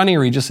say he's running,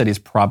 or he just said he's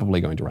probably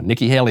going to run?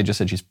 Nikki Haley just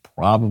said she's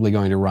probably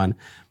going to run.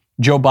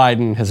 Joe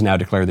Biden has now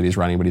declared that he's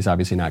running, but he's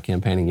obviously not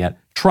campaigning yet.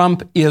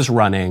 Trump is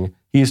running.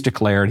 He's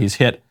declared. He's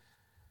hit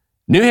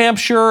New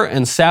Hampshire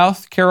and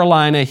South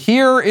Carolina.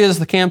 Here is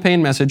the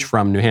campaign message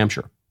from New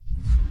Hampshire.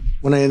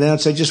 When I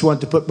announced, I just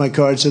want to put my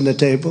cards on the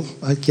table.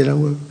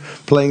 We're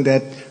playing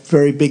that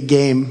very big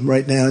game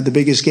right now, the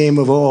biggest game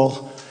of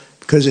all,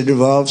 because it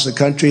involves the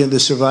country and the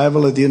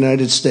survival of the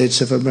United States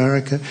of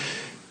America.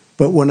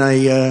 But when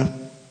I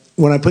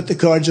put the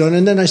cards on,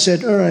 and then I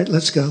said, all right,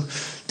 let's go.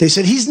 They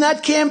said, he's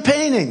not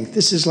campaigning.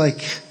 This is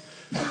like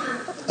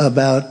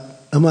about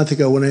a month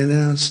ago when I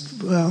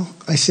announced. Well,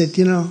 I said,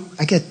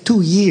 I got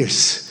 2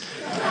 years.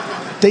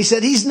 They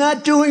said, he's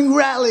not doing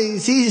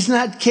rallies. He's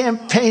not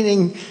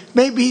campaigning.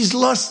 Maybe he's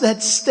lost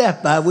that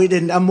step.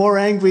 I'm more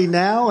angry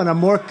now, and I'm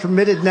more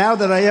committed now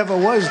than I ever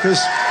was.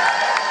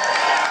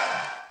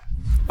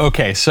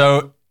 Okay,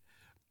 so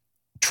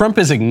Trump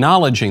is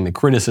acknowledging the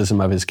criticism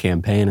of his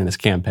campaign and his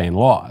campaign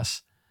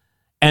loss.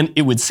 And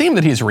it would seem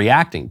that he's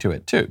reacting to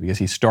it, too, because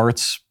he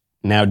starts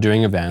now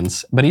doing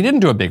events, but he didn't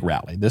do a big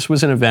rally. This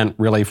was an event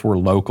really for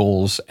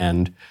locals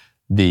and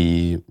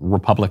the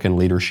Republican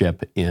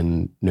leadership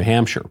in New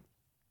Hampshire.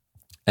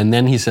 And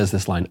then he says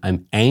this line,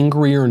 I'm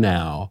angrier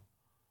now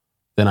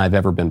than I've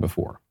ever been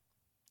before.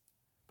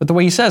 But the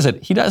way he says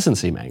it, he doesn't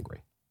seem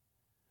angry.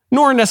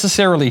 Nor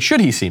necessarily should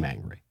he seem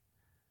angry.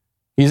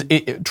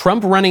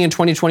 Trump running in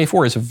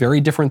 2024 is a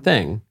very different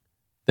thing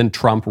than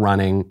Trump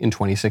running in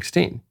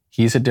 2016.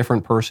 He's a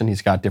different person.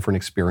 He's got different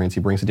experience. He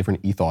brings a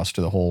different ethos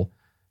to the whole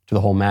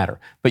matter.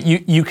 But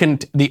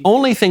the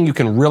only thing you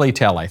can really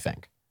tell, I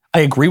think, I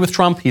agree with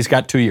Trump. He's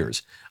got 2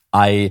 years.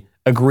 I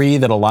agree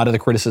that a lot of the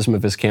criticism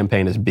of his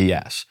campaign is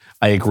BS.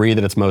 I agree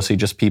that it's mostly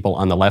just people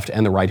on the left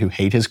and the right who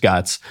hate his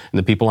guts, and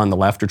the people on the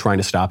left are trying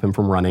to stop him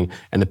from running,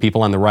 and the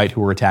people on the right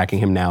who are attacking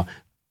him now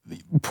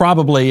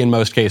probably in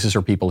most cases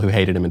are people who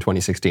hated him in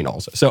 2016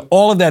 also. So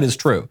all of that is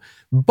true.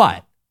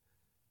 But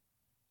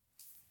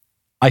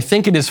I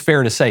think it is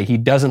fair to say he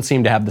doesn't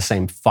seem to have the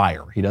same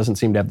fire. He doesn't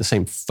seem to have the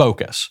same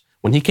focus.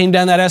 When he came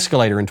down that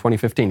escalator in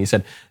 2015, he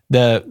said,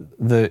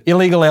 the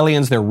illegal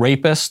aliens, they're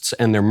rapists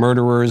and they're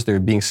murderers. They're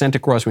being sent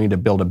across. We need to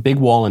build a big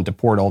wall and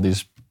deport all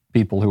these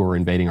people who are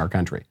invading our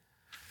country.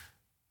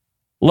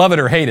 Love it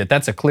or hate it,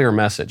 that's a clear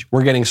message.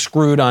 We're getting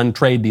screwed on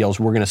trade deals.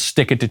 We're going to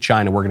stick it to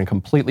China. We're going to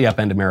completely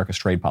upend America's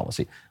trade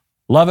policy.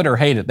 Love it or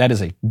hate it, that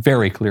is a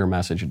very clear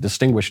message. It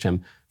distinguished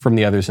him from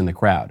the others in the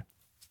crowd.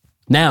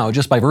 Now,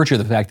 just by virtue of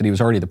the fact that he was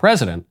already the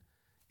president,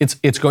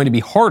 it's going to be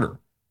harder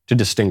to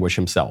distinguish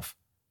himself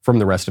from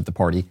the rest of the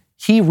party.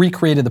 He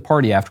recreated the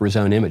party after his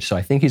own image, so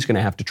I think he's going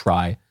to have to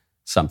try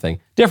something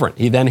different.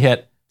 He then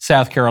hit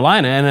South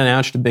Carolina and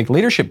announced a big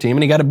leadership team,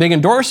 and he got a big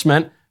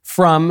endorsement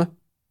from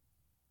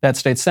that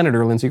state's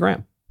Senator Lindsey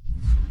Graham.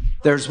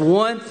 There's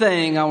one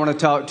thing I want to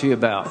talk to you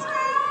about.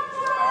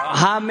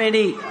 How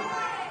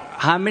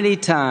many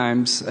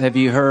times have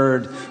you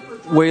heard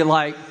we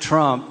like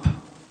Trump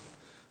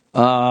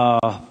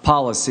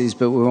policies,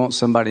 but we want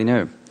somebody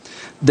new?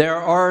 There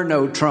are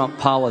no Trump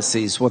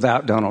policies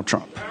without Donald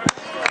Trump.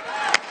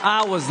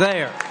 I was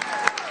there.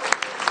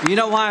 You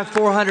know why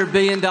 $400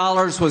 billion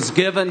was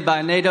given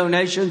by NATO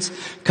nations?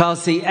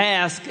 Because he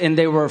asked and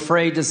they were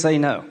afraid to say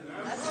no.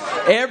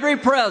 Every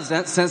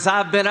president since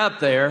I've been up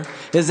there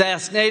has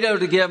asked NATO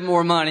to give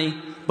more money,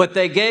 but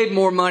they gave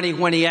more money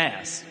when he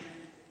asked.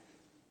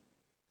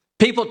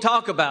 People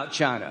talk about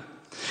China.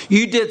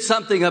 You did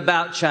something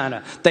about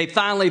China. They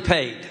finally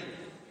paid.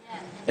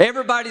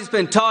 Everybody's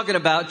been talking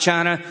about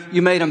China.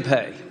 You made them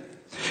pay.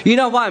 You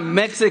know why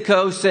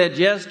Mexico said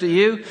yes to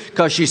you?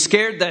 Because you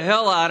scared the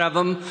hell out of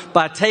them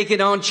by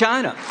taking on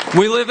China.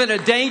 We live in a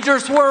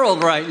dangerous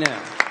world right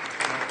now.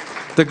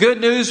 The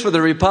good news for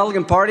the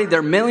Republican Party, there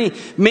are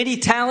many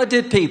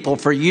talented people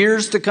for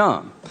years to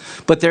come.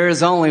 But there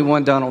is only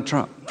one Donald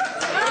Trump.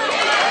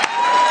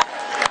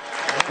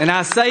 And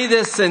I say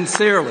this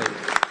sincerely.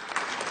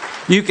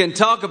 You can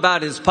talk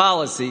about his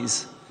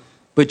policies,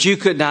 but you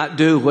could not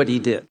do what he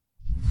did.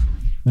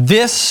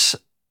 This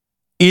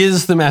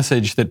is the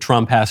message that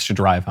Trump has to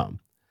drive home.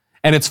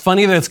 And it's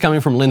funny that it's coming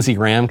from Lindsey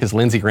Graham, because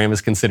Lindsey Graham is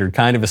considered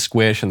kind of a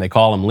squish, and they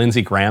call him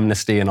Lindsey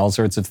Grahamnesty and all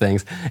sorts of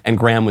things. And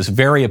Graham was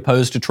very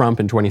opposed to Trump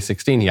in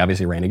 2016. He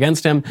obviously ran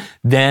against him.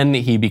 Then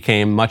he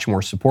became much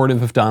more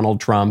supportive of Donald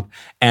Trump.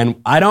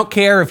 And I don't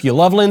care if you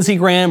love Lindsey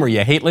Graham or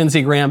you hate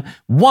Lindsey Graham.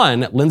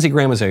 One, Lindsey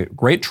Graham is a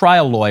great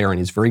trial lawyer, and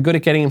he's very good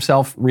at getting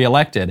himself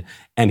reelected.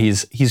 And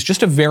he's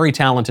just a very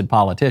talented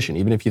politician,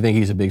 even if you think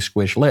he's a big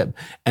squish lib.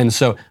 And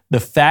so the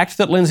fact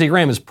that Lindsey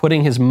Graham is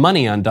putting his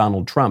money on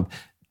Donald Trump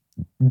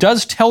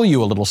does tell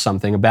you a little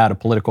something about a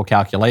political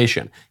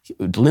calculation.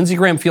 Lindsey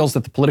Graham feels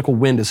that the political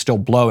wind is still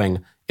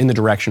blowing in the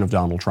direction of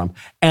Donald Trump.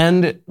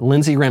 And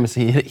Lindsey Graham has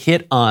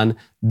hit on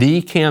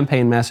the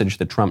campaign message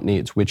that Trump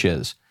needs, which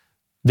is,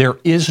 there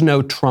is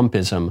no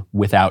Trumpism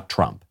without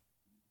Trump.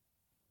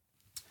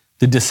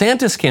 The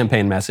DeSantis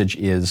campaign message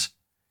is,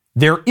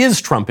 there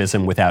is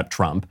Trumpism without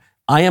Trump.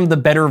 I am the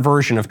better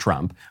version of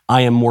Trump.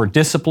 I am more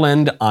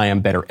disciplined. I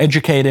am better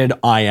educated.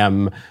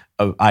 I'm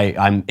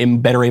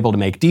better able to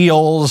make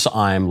deals.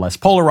 I'm less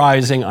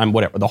polarizing. I'm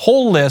whatever. The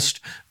whole list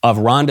of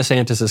Ron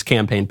DeSantis'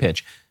 campaign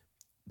pitch,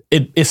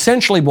 it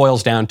essentially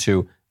boils down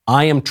to,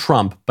 I am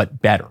Trump,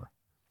 but better.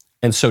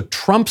 And so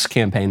Trump's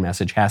campaign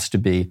message has to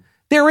be,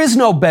 there is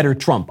no better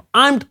Trump.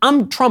 I'm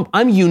Trump.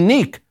 I'm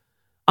unique.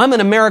 I'm an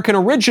American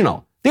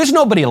original. There's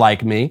nobody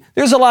like me.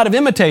 There's a lot of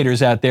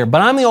imitators out there,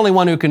 but I'm the only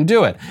one who can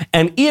do it.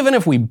 And even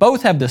if we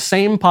both have the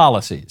same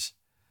policies,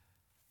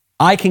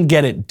 I can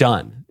get it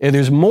done.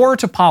 There's more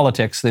to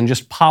politics than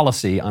just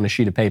policy on a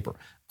sheet of paper.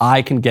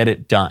 I can get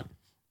it done.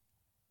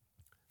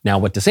 Now,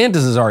 what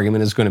DeSantis'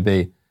 argument is going to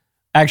be,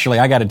 actually,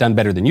 I got it done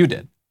better than you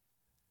did.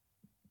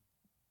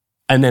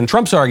 And then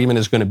Trump's argument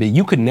is going to be,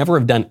 you could never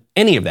have done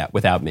any of that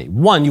without me.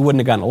 One, you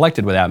wouldn't have gotten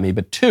elected without me.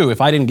 But two,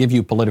 if I didn't give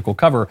you political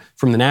cover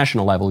from the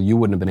national level, you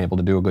wouldn't have been able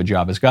to do a good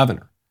job as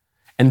governor.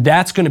 And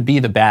that's going to be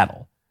the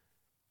battle.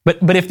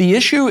 But if the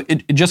issue,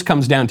 it just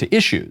comes down to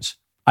issues,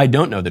 I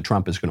don't know that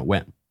Trump is going to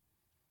win.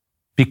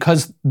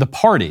 Because the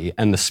party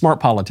and the smart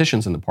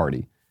politicians in the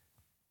party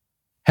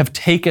have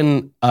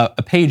taken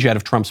a page out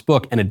of Trump's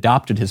book and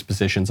adopted his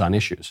positions on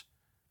issues.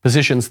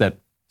 Positions that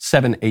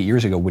 7-8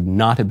 years ago would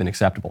not have been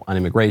acceptable on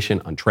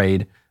immigration, on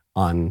trade,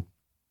 on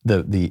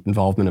the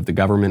involvement of the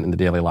government in the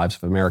daily lives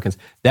of Americans.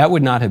 That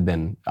would not have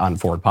been on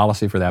foreign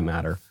policy, for that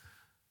matter.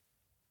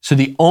 So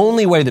the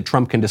only way that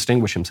Trump can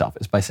distinguish himself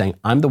is by saying,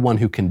 I'm the one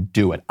who can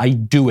do it. I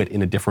do it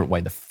in a different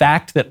way. The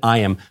fact that I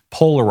am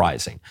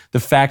polarizing,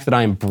 the fact that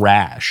I am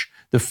brash,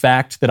 the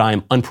fact that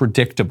I'm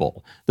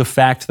unpredictable, the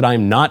fact that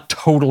I'm not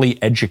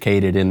totally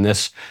educated in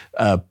this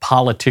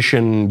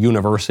politician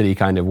university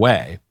kind of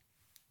way,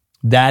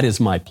 that is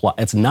my plus.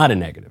 It's not a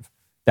negative.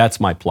 That's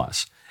my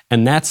plus.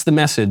 And that's the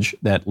message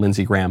that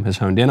Lindsey Graham has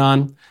honed in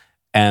on.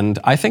 And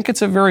I think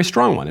it's a very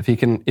strong one. If he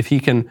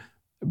can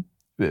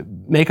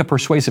make a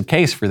persuasive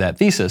case for that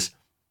thesis,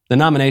 the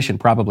nomination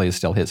probably is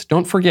still his.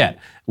 Don't forget,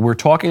 we're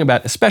talking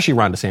about, especially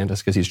Ron DeSantis,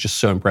 because he's just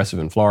so impressive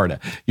in Florida.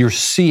 You're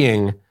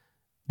seeing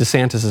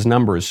DeSantis'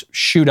 numbers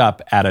shoot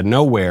up out of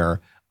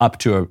nowhere up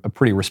to a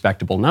pretty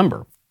respectable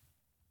number.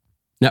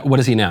 Now, what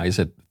is he now? He's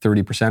at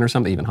 30% or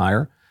something, even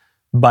higher.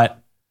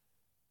 But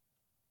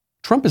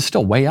Trump is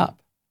still way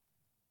up.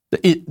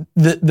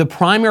 The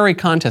primary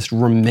contest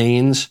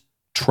remains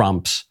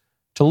Trump's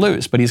to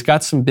lose, but he's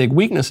got some big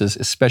weaknesses,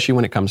 especially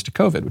when it comes to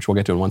COVID, which we'll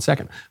get to in 1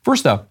 second.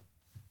 First, though,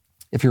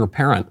 if you're a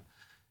parent,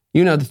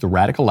 you know that the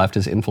radical left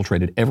has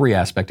infiltrated every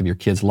aspect of your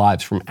kids'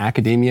 lives, from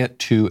academia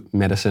to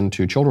medicine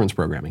to children's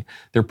programming.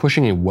 They're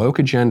pushing a woke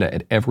agenda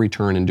at every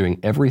turn and doing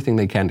everything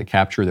they can to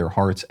capture their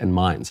hearts and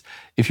minds.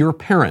 If you're a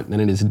parent, then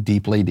it is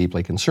deeply,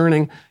 deeply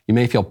concerning. You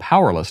may feel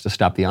powerless to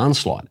stop the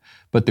onslaught.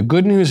 But the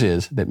good news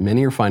is that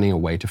many are finding a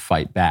way to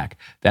fight back.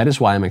 That is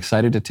why I'm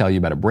excited to tell you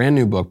about a brand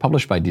new book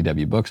published by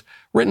DW Books,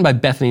 written by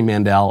Bethany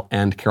Mandel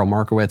and Carol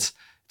Markowitz.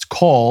 It's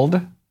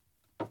called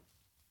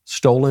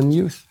Stolen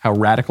Youth, How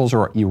Radicals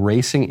Are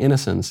Erasing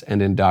Innocence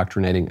and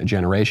Indoctrinating a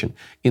Generation.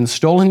 In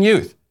Stolen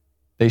Youth,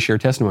 they share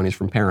testimonies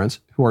from parents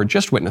who are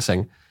just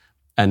witnessing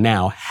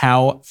now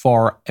how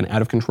far an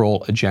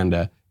out-of-control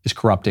agenda is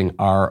corrupting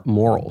our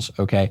morals,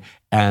 okay?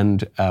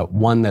 And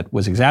one that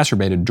was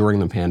exacerbated during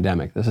the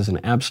pandemic. This is an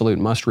absolute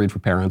must-read for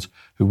parents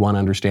who want to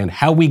understand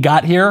how we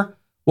got here,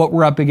 what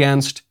we're up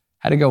against,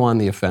 how to go on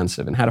the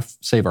offensive, and how to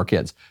save our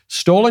kids.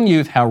 Stolen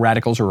Youth, How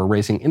Radicals Are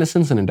Erasing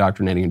Innocence and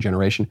Indoctrinating a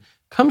Generation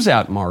comes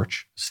out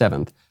March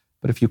 7th.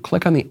 But if you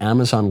click on the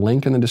Amazon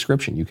link in the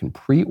description, you can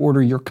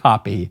pre-order your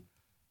copy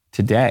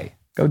today.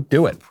 Go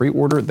do it.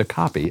 Pre-order the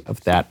copy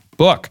of that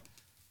book.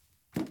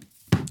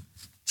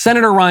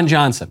 Senator Ron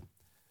Johnson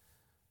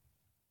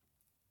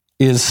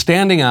is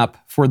standing up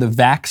for the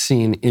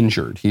vaccine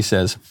injured. He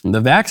says,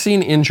 the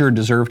vaccine injured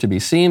deserve to be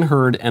seen,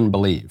 heard, and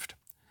believed.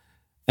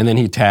 And then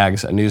he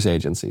tags a news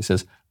agency. He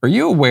says, are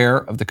you aware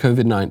of the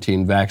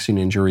COVID-19 vaccine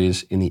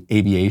injuries in the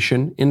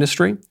aviation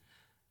industry?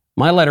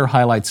 My letter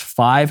highlights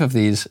 5 of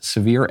these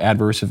severe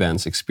adverse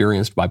events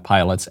experienced by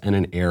pilots and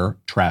an air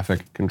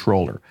traffic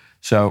controller.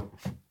 So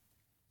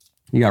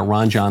you got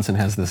Ron Johnson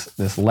has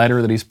this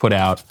letter that he's put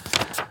out,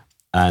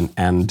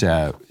 and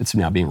it's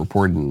now being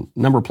reported in a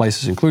number of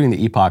places, including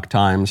the Epoch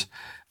Times,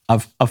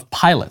 of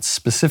pilots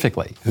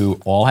specifically who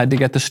all had to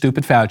get the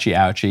stupid Fauci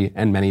ouchie,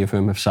 and many of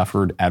whom have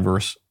suffered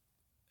adverse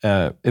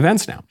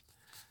events now.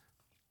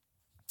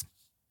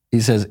 He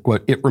says,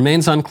 quote, it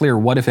remains unclear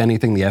what, if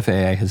anything, the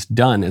FAA has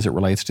done as it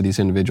relates to these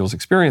individuals'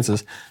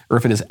 experiences, or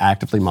if it is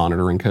actively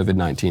monitoring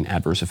COVID-19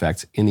 adverse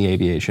effects in the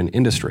aviation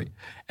industry.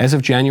 As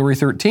of January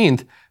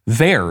 13th,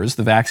 VAERS,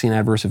 the Vaccine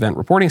Adverse Event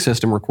Reporting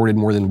System, recorded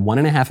more than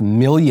 1.5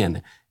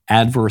 million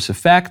adverse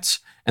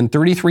effects and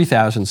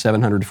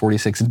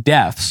 33,746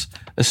 deaths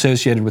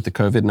associated with the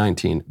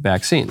COVID-19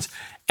 vaccines.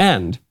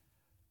 And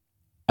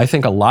I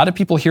think a lot of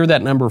people hear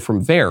that number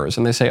from VAERS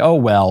and they say, oh,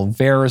 well,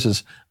 VAERS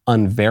is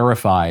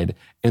unverified,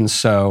 and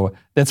so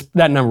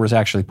that number is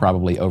actually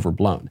probably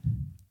overblown.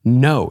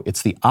 No,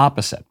 it's the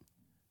opposite.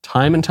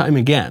 Time and time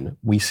again,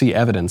 we see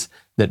evidence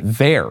that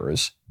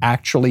VAERS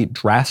actually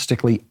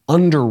drastically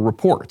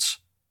underreports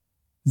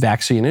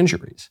vaccine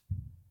injuries.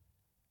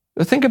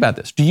 Think about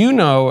this. Do you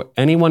know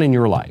anyone in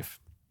your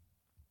life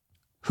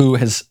who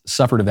has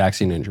suffered a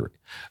vaccine injury?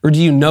 Or do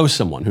you know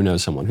someone who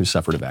knows someone who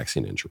suffered a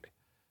vaccine injury?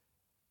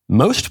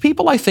 Most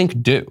people, I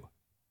think, do.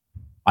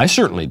 I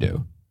certainly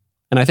do.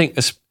 And I think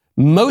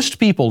most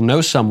people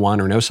know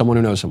someone or know someone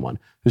who knows someone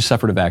who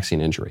suffered a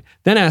vaccine injury.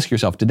 Then ask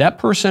yourself, did that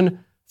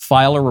person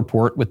file a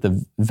report with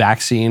the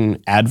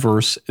Vaccine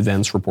Adverse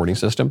Events Reporting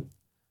System?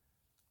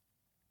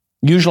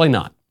 Usually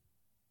not.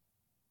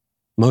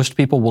 Most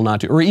people will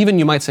not do. Or even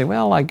you might say,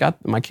 well,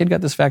 my kid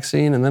got this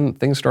vaccine and then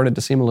things started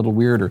to seem a little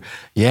weird. Or,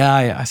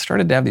 yeah, I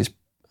started to have these,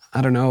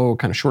 I don't know,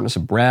 kind of shortness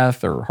of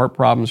breath or heart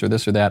problems or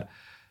this or that.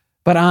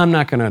 But I'm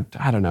not going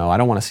to, I don't know, I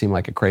don't want to seem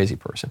like a crazy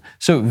person.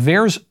 So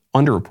VAERS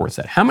underreports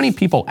that. How many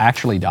people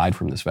actually died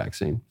from this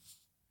vaccine?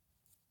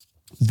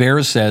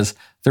 VAERS says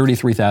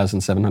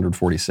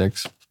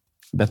 33,746. I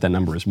bet that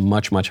number is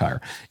much, much higher.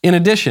 In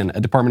addition,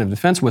 a Department of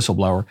Defense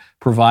whistleblower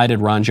provided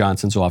Ron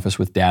Johnson's office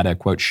with data,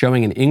 quote,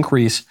 showing an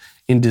increase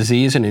in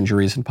disease and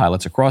injuries in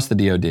pilots across the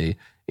DoD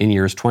in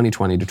years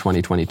 2020 to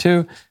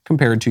 2022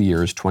 compared to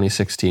years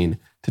 2016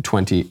 to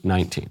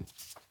 2019.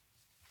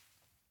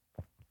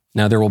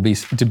 Now, there will be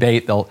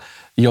debate.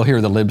 You'll hear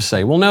the libs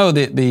say, well, no,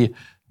 the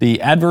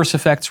adverse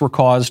effects were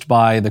caused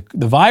by the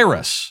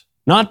virus,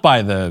 not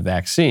by the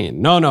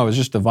vaccine. No, it was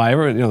just the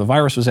virus. The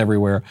virus was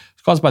everywhere.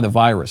 It's caused by the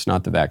virus,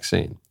 not the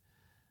vaccine.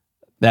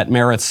 That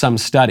merits some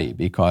study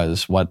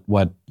because what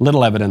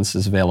little evidence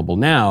is available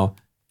now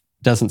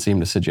doesn't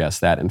seem to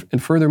suggest that.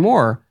 And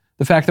furthermore,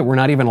 the fact that we're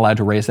not even allowed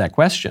to raise that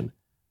question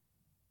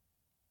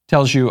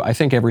tells you, I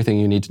think, everything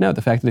you need to know.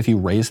 The fact that if you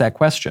raise that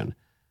question,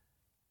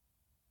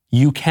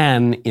 you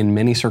can, in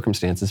many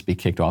circumstances, be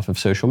kicked off of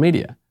social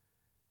media.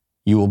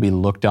 You will be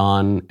looked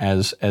on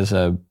as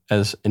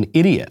an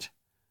idiot.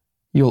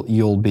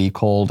 You'll be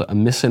called a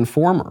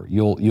misinformer.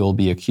 You'll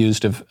be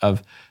accused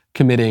of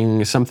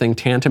committing something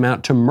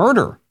tantamount to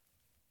murder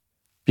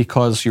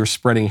because you're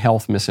spreading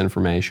health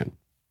misinformation.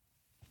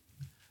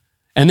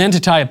 And then to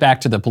tie it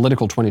back to the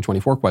political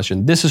 2024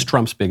 question, this is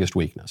Trump's biggest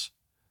weakness.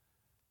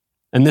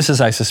 And this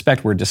is, I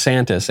suspect, where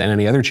DeSantis and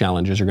any other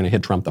challenges are going to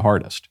hit Trump the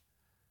hardest.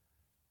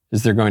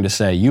 Is they're going to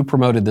say, you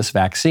promoted this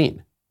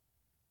vaccine.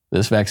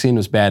 This vaccine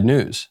was bad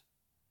news.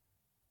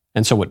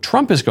 And so what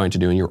Trump is going to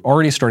do, and you're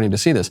already starting to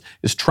see this,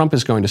 is Trump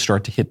is going to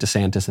start to hit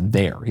DeSantis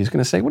there. He's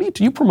going to say, what do you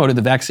do? You promoted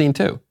the vaccine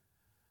too.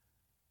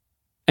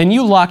 And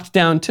you locked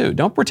down too.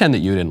 Don't pretend that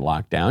you didn't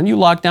lock down. You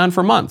locked down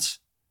for months.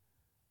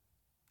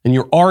 And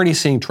you're already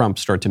seeing Trump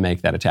start to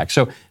make that attack.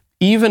 So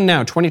even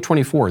now,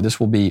 2024, this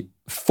will be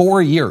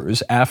 4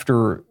 years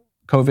after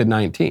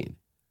COVID-19.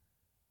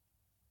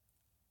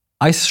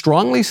 I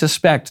strongly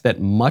suspect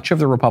that much of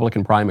the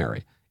Republican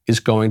primary is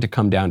going to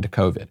come down to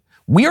COVID.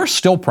 We are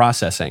still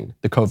processing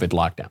the COVID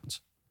lockdowns.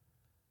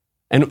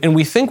 And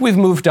we think we've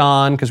moved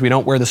on because we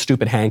don't wear the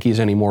stupid hankies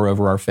anymore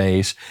over our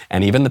face.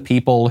 And even the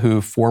people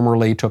who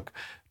formerly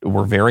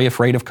were very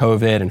afraid of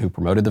COVID and who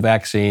promoted the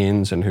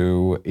vaccines and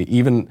who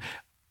even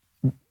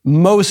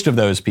most of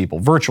those people,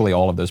 virtually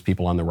all of those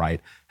people on the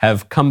right,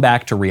 have come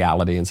back to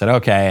reality and said,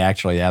 okay,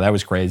 actually, yeah, that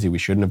was crazy. We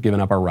shouldn't have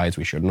given up our rights.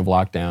 We shouldn't have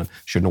locked down.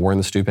 Shouldn't have worn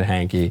the stupid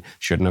hanky.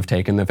 Shouldn't have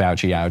taken the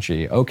Fauci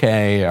ouchie.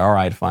 Okay, all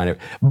right, fine.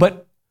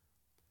 But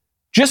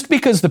just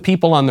because the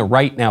people on the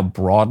right now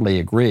broadly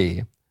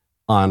agree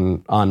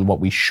on what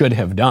we should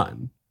have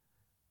done,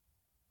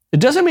 it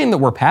doesn't mean that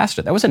we're past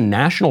it. That was a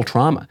national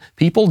trauma.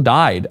 People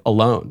died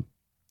alone.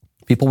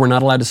 People were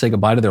not allowed to say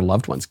goodbye to their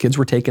loved ones. Kids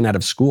were taken out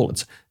of school.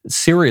 It's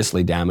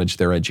seriously damaged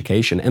their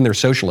education and their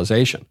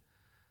socialization.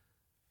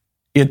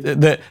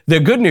 The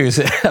good news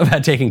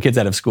about taking kids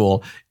out of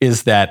school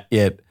is that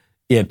it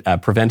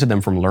prevented them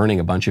from learning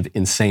a bunch of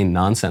insane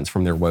nonsense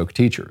from their woke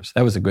teachers.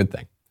 That was a good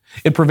thing.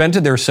 It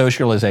prevented their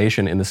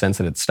socialization in the sense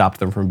that it stopped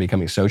them from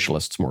becoming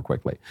socialists more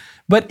quickly.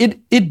 But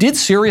it did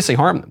seriously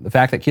harm them. The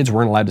fact that kids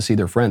weren't allowed to see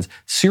their friends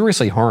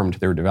seriously harmed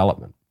their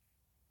development.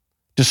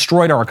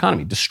 Destroyed our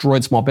economy,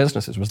 destroyed small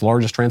businesses. It was the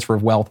largest transfer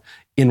of wealth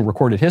in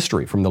recorded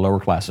history from the lower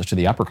classes to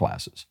the upper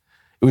classes.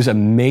 It was a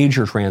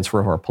major transfer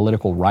of our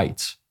political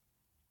rights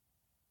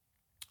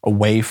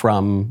away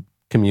from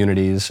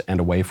communities and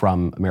away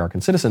from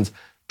American citizens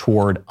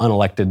toward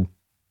unelected,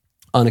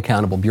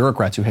 unaccountable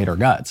bureaucrats who hate our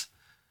guts.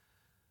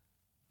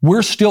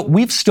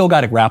 We've still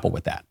got to grapple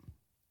with that.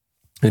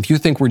 And if you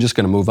think we're just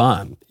going to move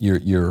on,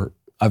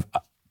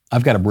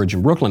 I've got a bridge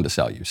in Brooklyn to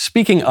sell you.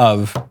 Speaking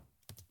of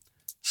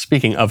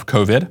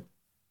COVID,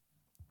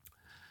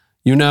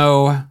 you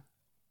know,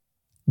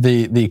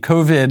 the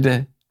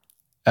COVID,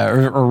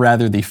 or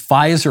rather the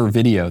Pfizer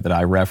video that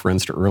I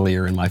referenced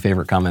earlier in my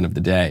favorite comment of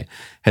the day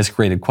has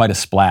created quite a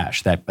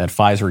splash. That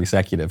Pfizer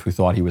executive who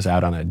thought he was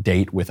out on a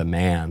date with a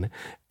man,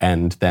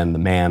 and then the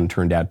man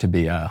turned out to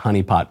be a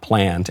honeypot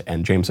plant,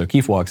 and James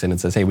O'Keefe walks in and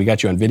says, hey, we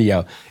got you on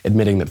video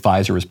admitting that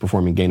Pfizer is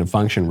performing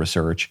gain-of-function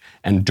research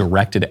and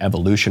directed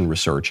evolution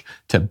research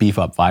to beef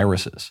up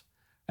viruses.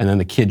 And then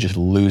the kid just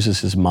loses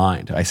his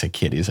mind. I say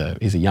kid, he's a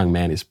young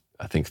man. He's,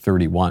 I think,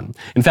 31.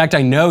 In fact,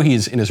 I know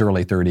he's in his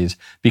early 30s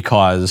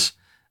because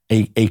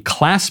a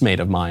classmate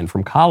of mine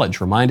from college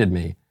reminded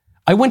me,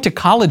 I went to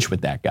college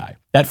with that guy,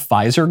 that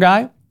Pfizer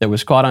guy that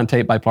was caught on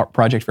tape by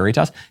Project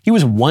Veritas. He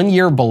was 1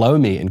 year below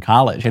me in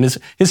college, and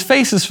his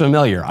face is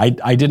familiar.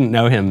 I didn't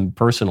know him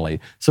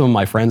personally. Some of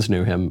my friends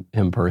knew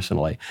him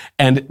personally.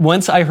 And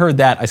once I heard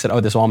that, I said, oh,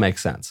 this all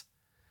makes sense.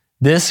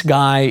 This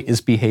guy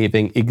is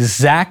behaving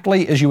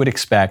exactly as you would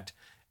expect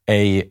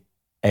a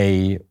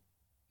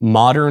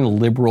modern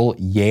liberal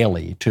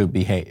Yaley to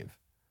behave.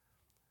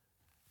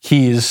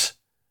 He's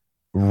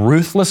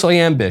ruthlessly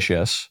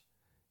ambitious.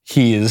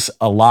 He's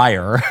a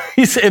liar.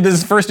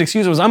 His first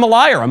excuse was, I'm a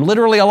liar. I'm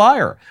literally a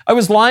liar. I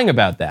was lying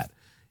about that.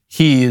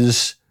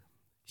 He's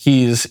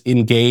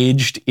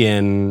engaged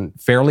in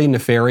fairly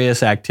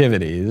nefarious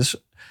activities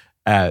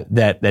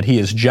that he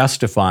is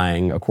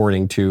justifying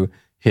according to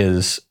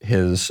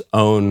his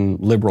own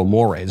liberal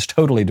mores,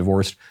 totally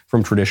divorced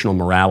from traditional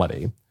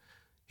morality.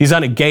 He's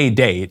on a gay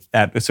date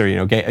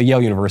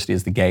Yale University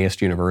is the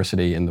gayest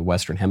university in the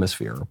Western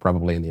Hemisphere,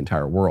 probably in the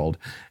entire world.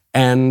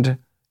 And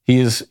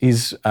he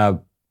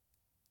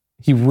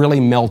really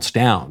melts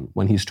down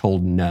when he's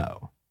told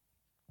no.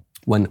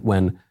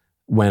 When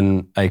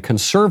a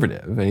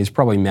conservative, and he's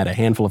probably met a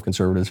handful of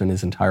conservatives in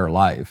his entire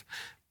life,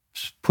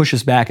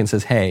 pushes back and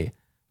says, hey,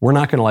 we're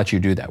not going to let you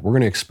do that. We're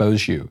going to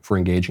expose you for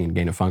engaging in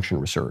gain-of-function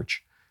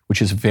research, which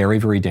is very,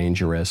 very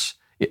dangerous,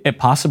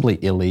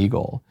 possibly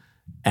illegal,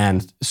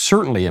 and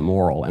certainly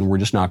immoral, and we're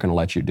just not going to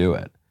let you do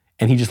it.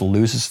 And he just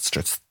loses,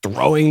 starts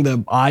throwing the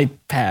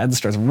iPad,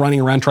 starts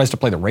running around, tries to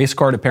play the race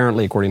card,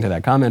 apparently, according to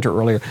that commenter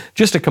earlier.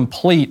 Just a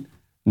complete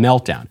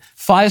meltdown.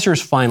 Pfizer's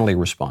finally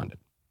responded.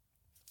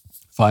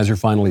 Pfizer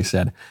finally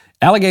said,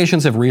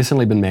 allegations have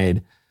recently been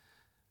made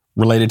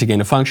related to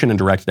gain-of-function and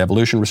directed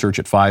evolution research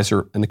at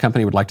Pfizer, and the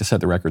company would like to set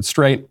the record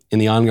straight. In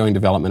the ongoing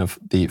development of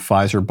the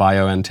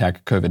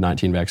Pfizer-BioNTech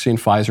COVID-19 vaccine,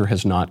 Pfizer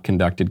has not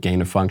conducted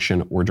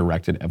gain-of-function or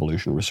directed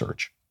evolution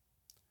research.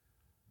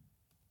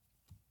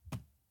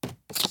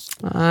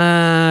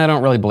 I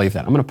don't really believe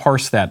that. I'm going to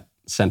parse that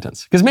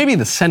sentence, because maybe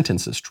the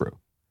sentence is true,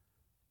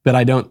 but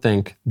I don't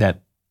think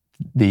that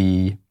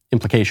the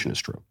implication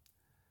is true.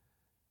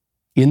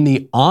 In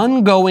the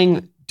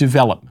ongoing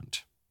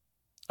development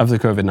of the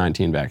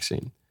COVID-19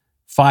 vaccine,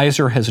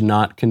 Pfizer has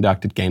not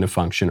conducted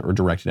gain-of-function or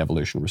directed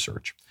evolution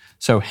research.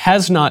 So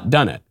has not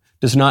done it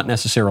does not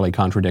necessarily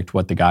contradict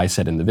what the guy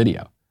said in the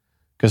video,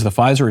 because the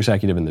Pfizer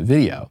executive in the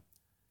video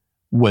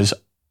was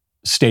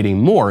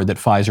stating more that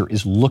Pfizer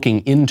is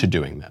looking into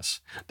doing this,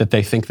 that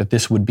they think that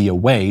this would be a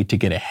way to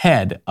get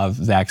ahead of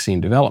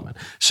vaccine development.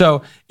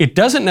 So it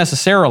doesn't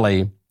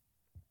necessarily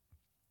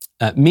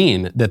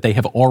mean that they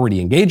have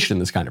already engaged in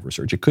this kind of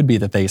research. It could be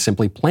that they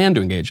simply plan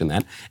to engage in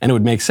that, and it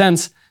would make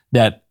sense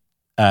that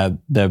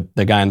the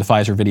guy in the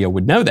Pfizer video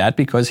would know that,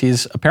 because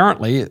he's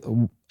apparently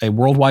a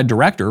worldwide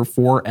director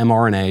for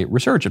mRNA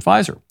research at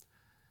Pfizer,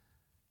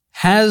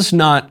 has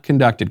not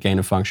conducted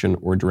gain-of-function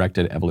or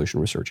directed evolution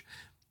research.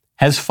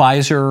 Has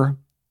Pfizer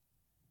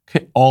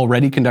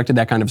already conducted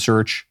that kind of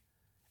search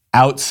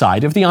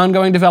outside of the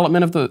ongoing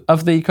development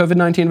of the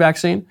COVID-19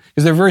 vaccine?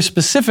 Because they're very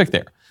specific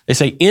there. They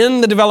say,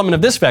 in the development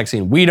of this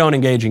vaccine, we don't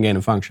engage in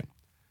gain-of-function.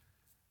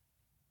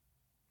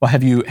 Well,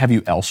 have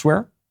you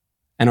elsewhere?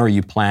 And are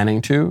you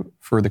planning to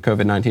for the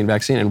COVID-19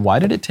 vaccine? And why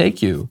did it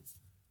take you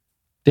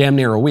damn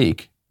near a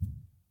week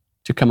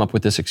to come up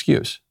with this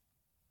excuse?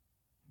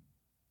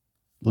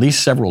 At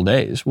least several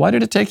days. Why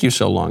did it take you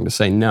so long to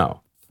say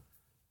no?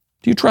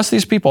 Do you trust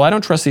these people? I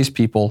don't trust these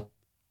people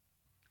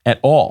at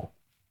all.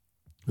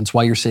 That's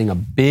why you're seeing a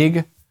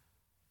big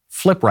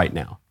flip right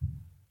now.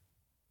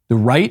 The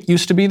right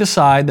used to be the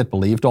side that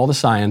believed all the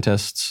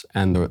scientists,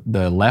 and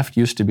the left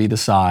used to be the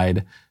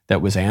side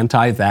that was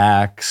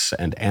anti-vax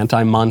and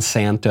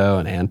anti-Monsanto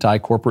and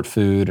anti-corporate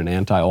food and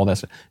anti-all that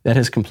stuff. That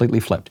has completely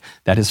flipped.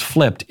 That has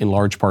flipped in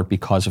large part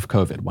because of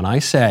COVID. When I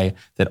say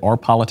that our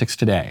politics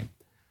today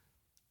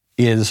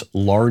is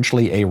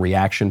largely a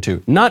reaction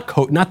to, not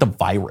the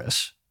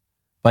virus,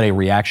 but a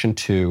reaction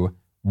to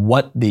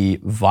what the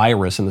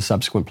virus and the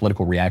subsequent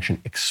political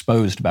reaction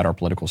exposed about our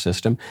political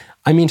system.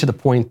 I mean to the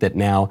point that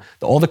now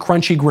all the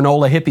crunchy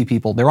granola hippie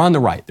people, they're on the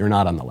right, they're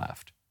not on the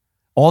left.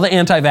 All the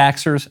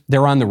anti-vaxxers,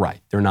 they're on the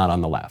right, they're not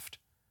on the left.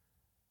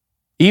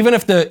 Even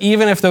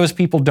if those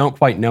people don't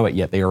quite know it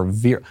yet, they are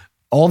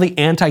all the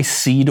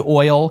anti-seed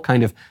oil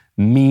kind of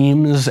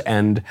memes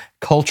and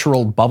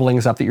cultural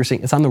bubblings up that you're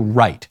seeing, it's on the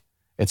right.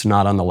 It's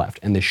not on the left.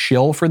 And the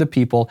shill for the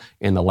people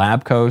in the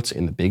lab coats,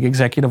 in the big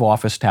executive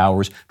office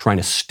towers, trying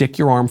to stick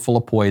your arm full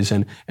of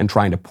poison and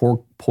trying to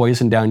pour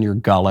poison down your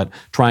gullet,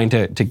 trying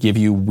to give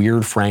you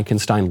weird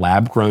Frankenstein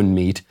lab-grown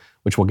meat,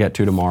 which we'll get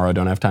to tomorrow.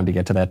 Don't have time to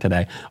get to that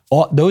today.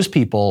 Those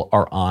people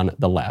are on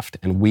the left,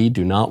 and we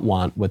do not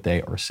want what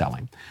they are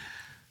selling.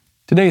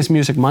 Today is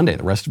Music Monday.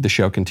 The rest of the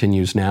show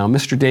continues now.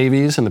 Mr.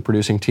 Davies and the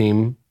producing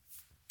team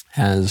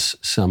has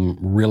some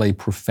really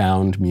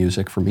profound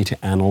music for me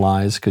to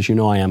analyze, because you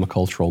know I am a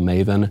cultural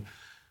maven.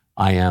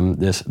 I am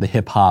the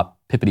hip-hop,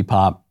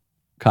 pippity-pop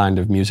kind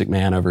of music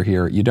man over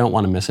here. You don't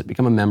want to miss it.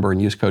 Become a member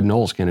and use code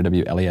Knowles,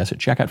 K-N-O-W-L-E-S, at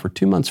checkout for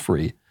 2 months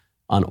free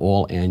on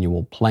all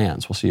annual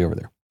plans. We'll see you over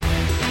there.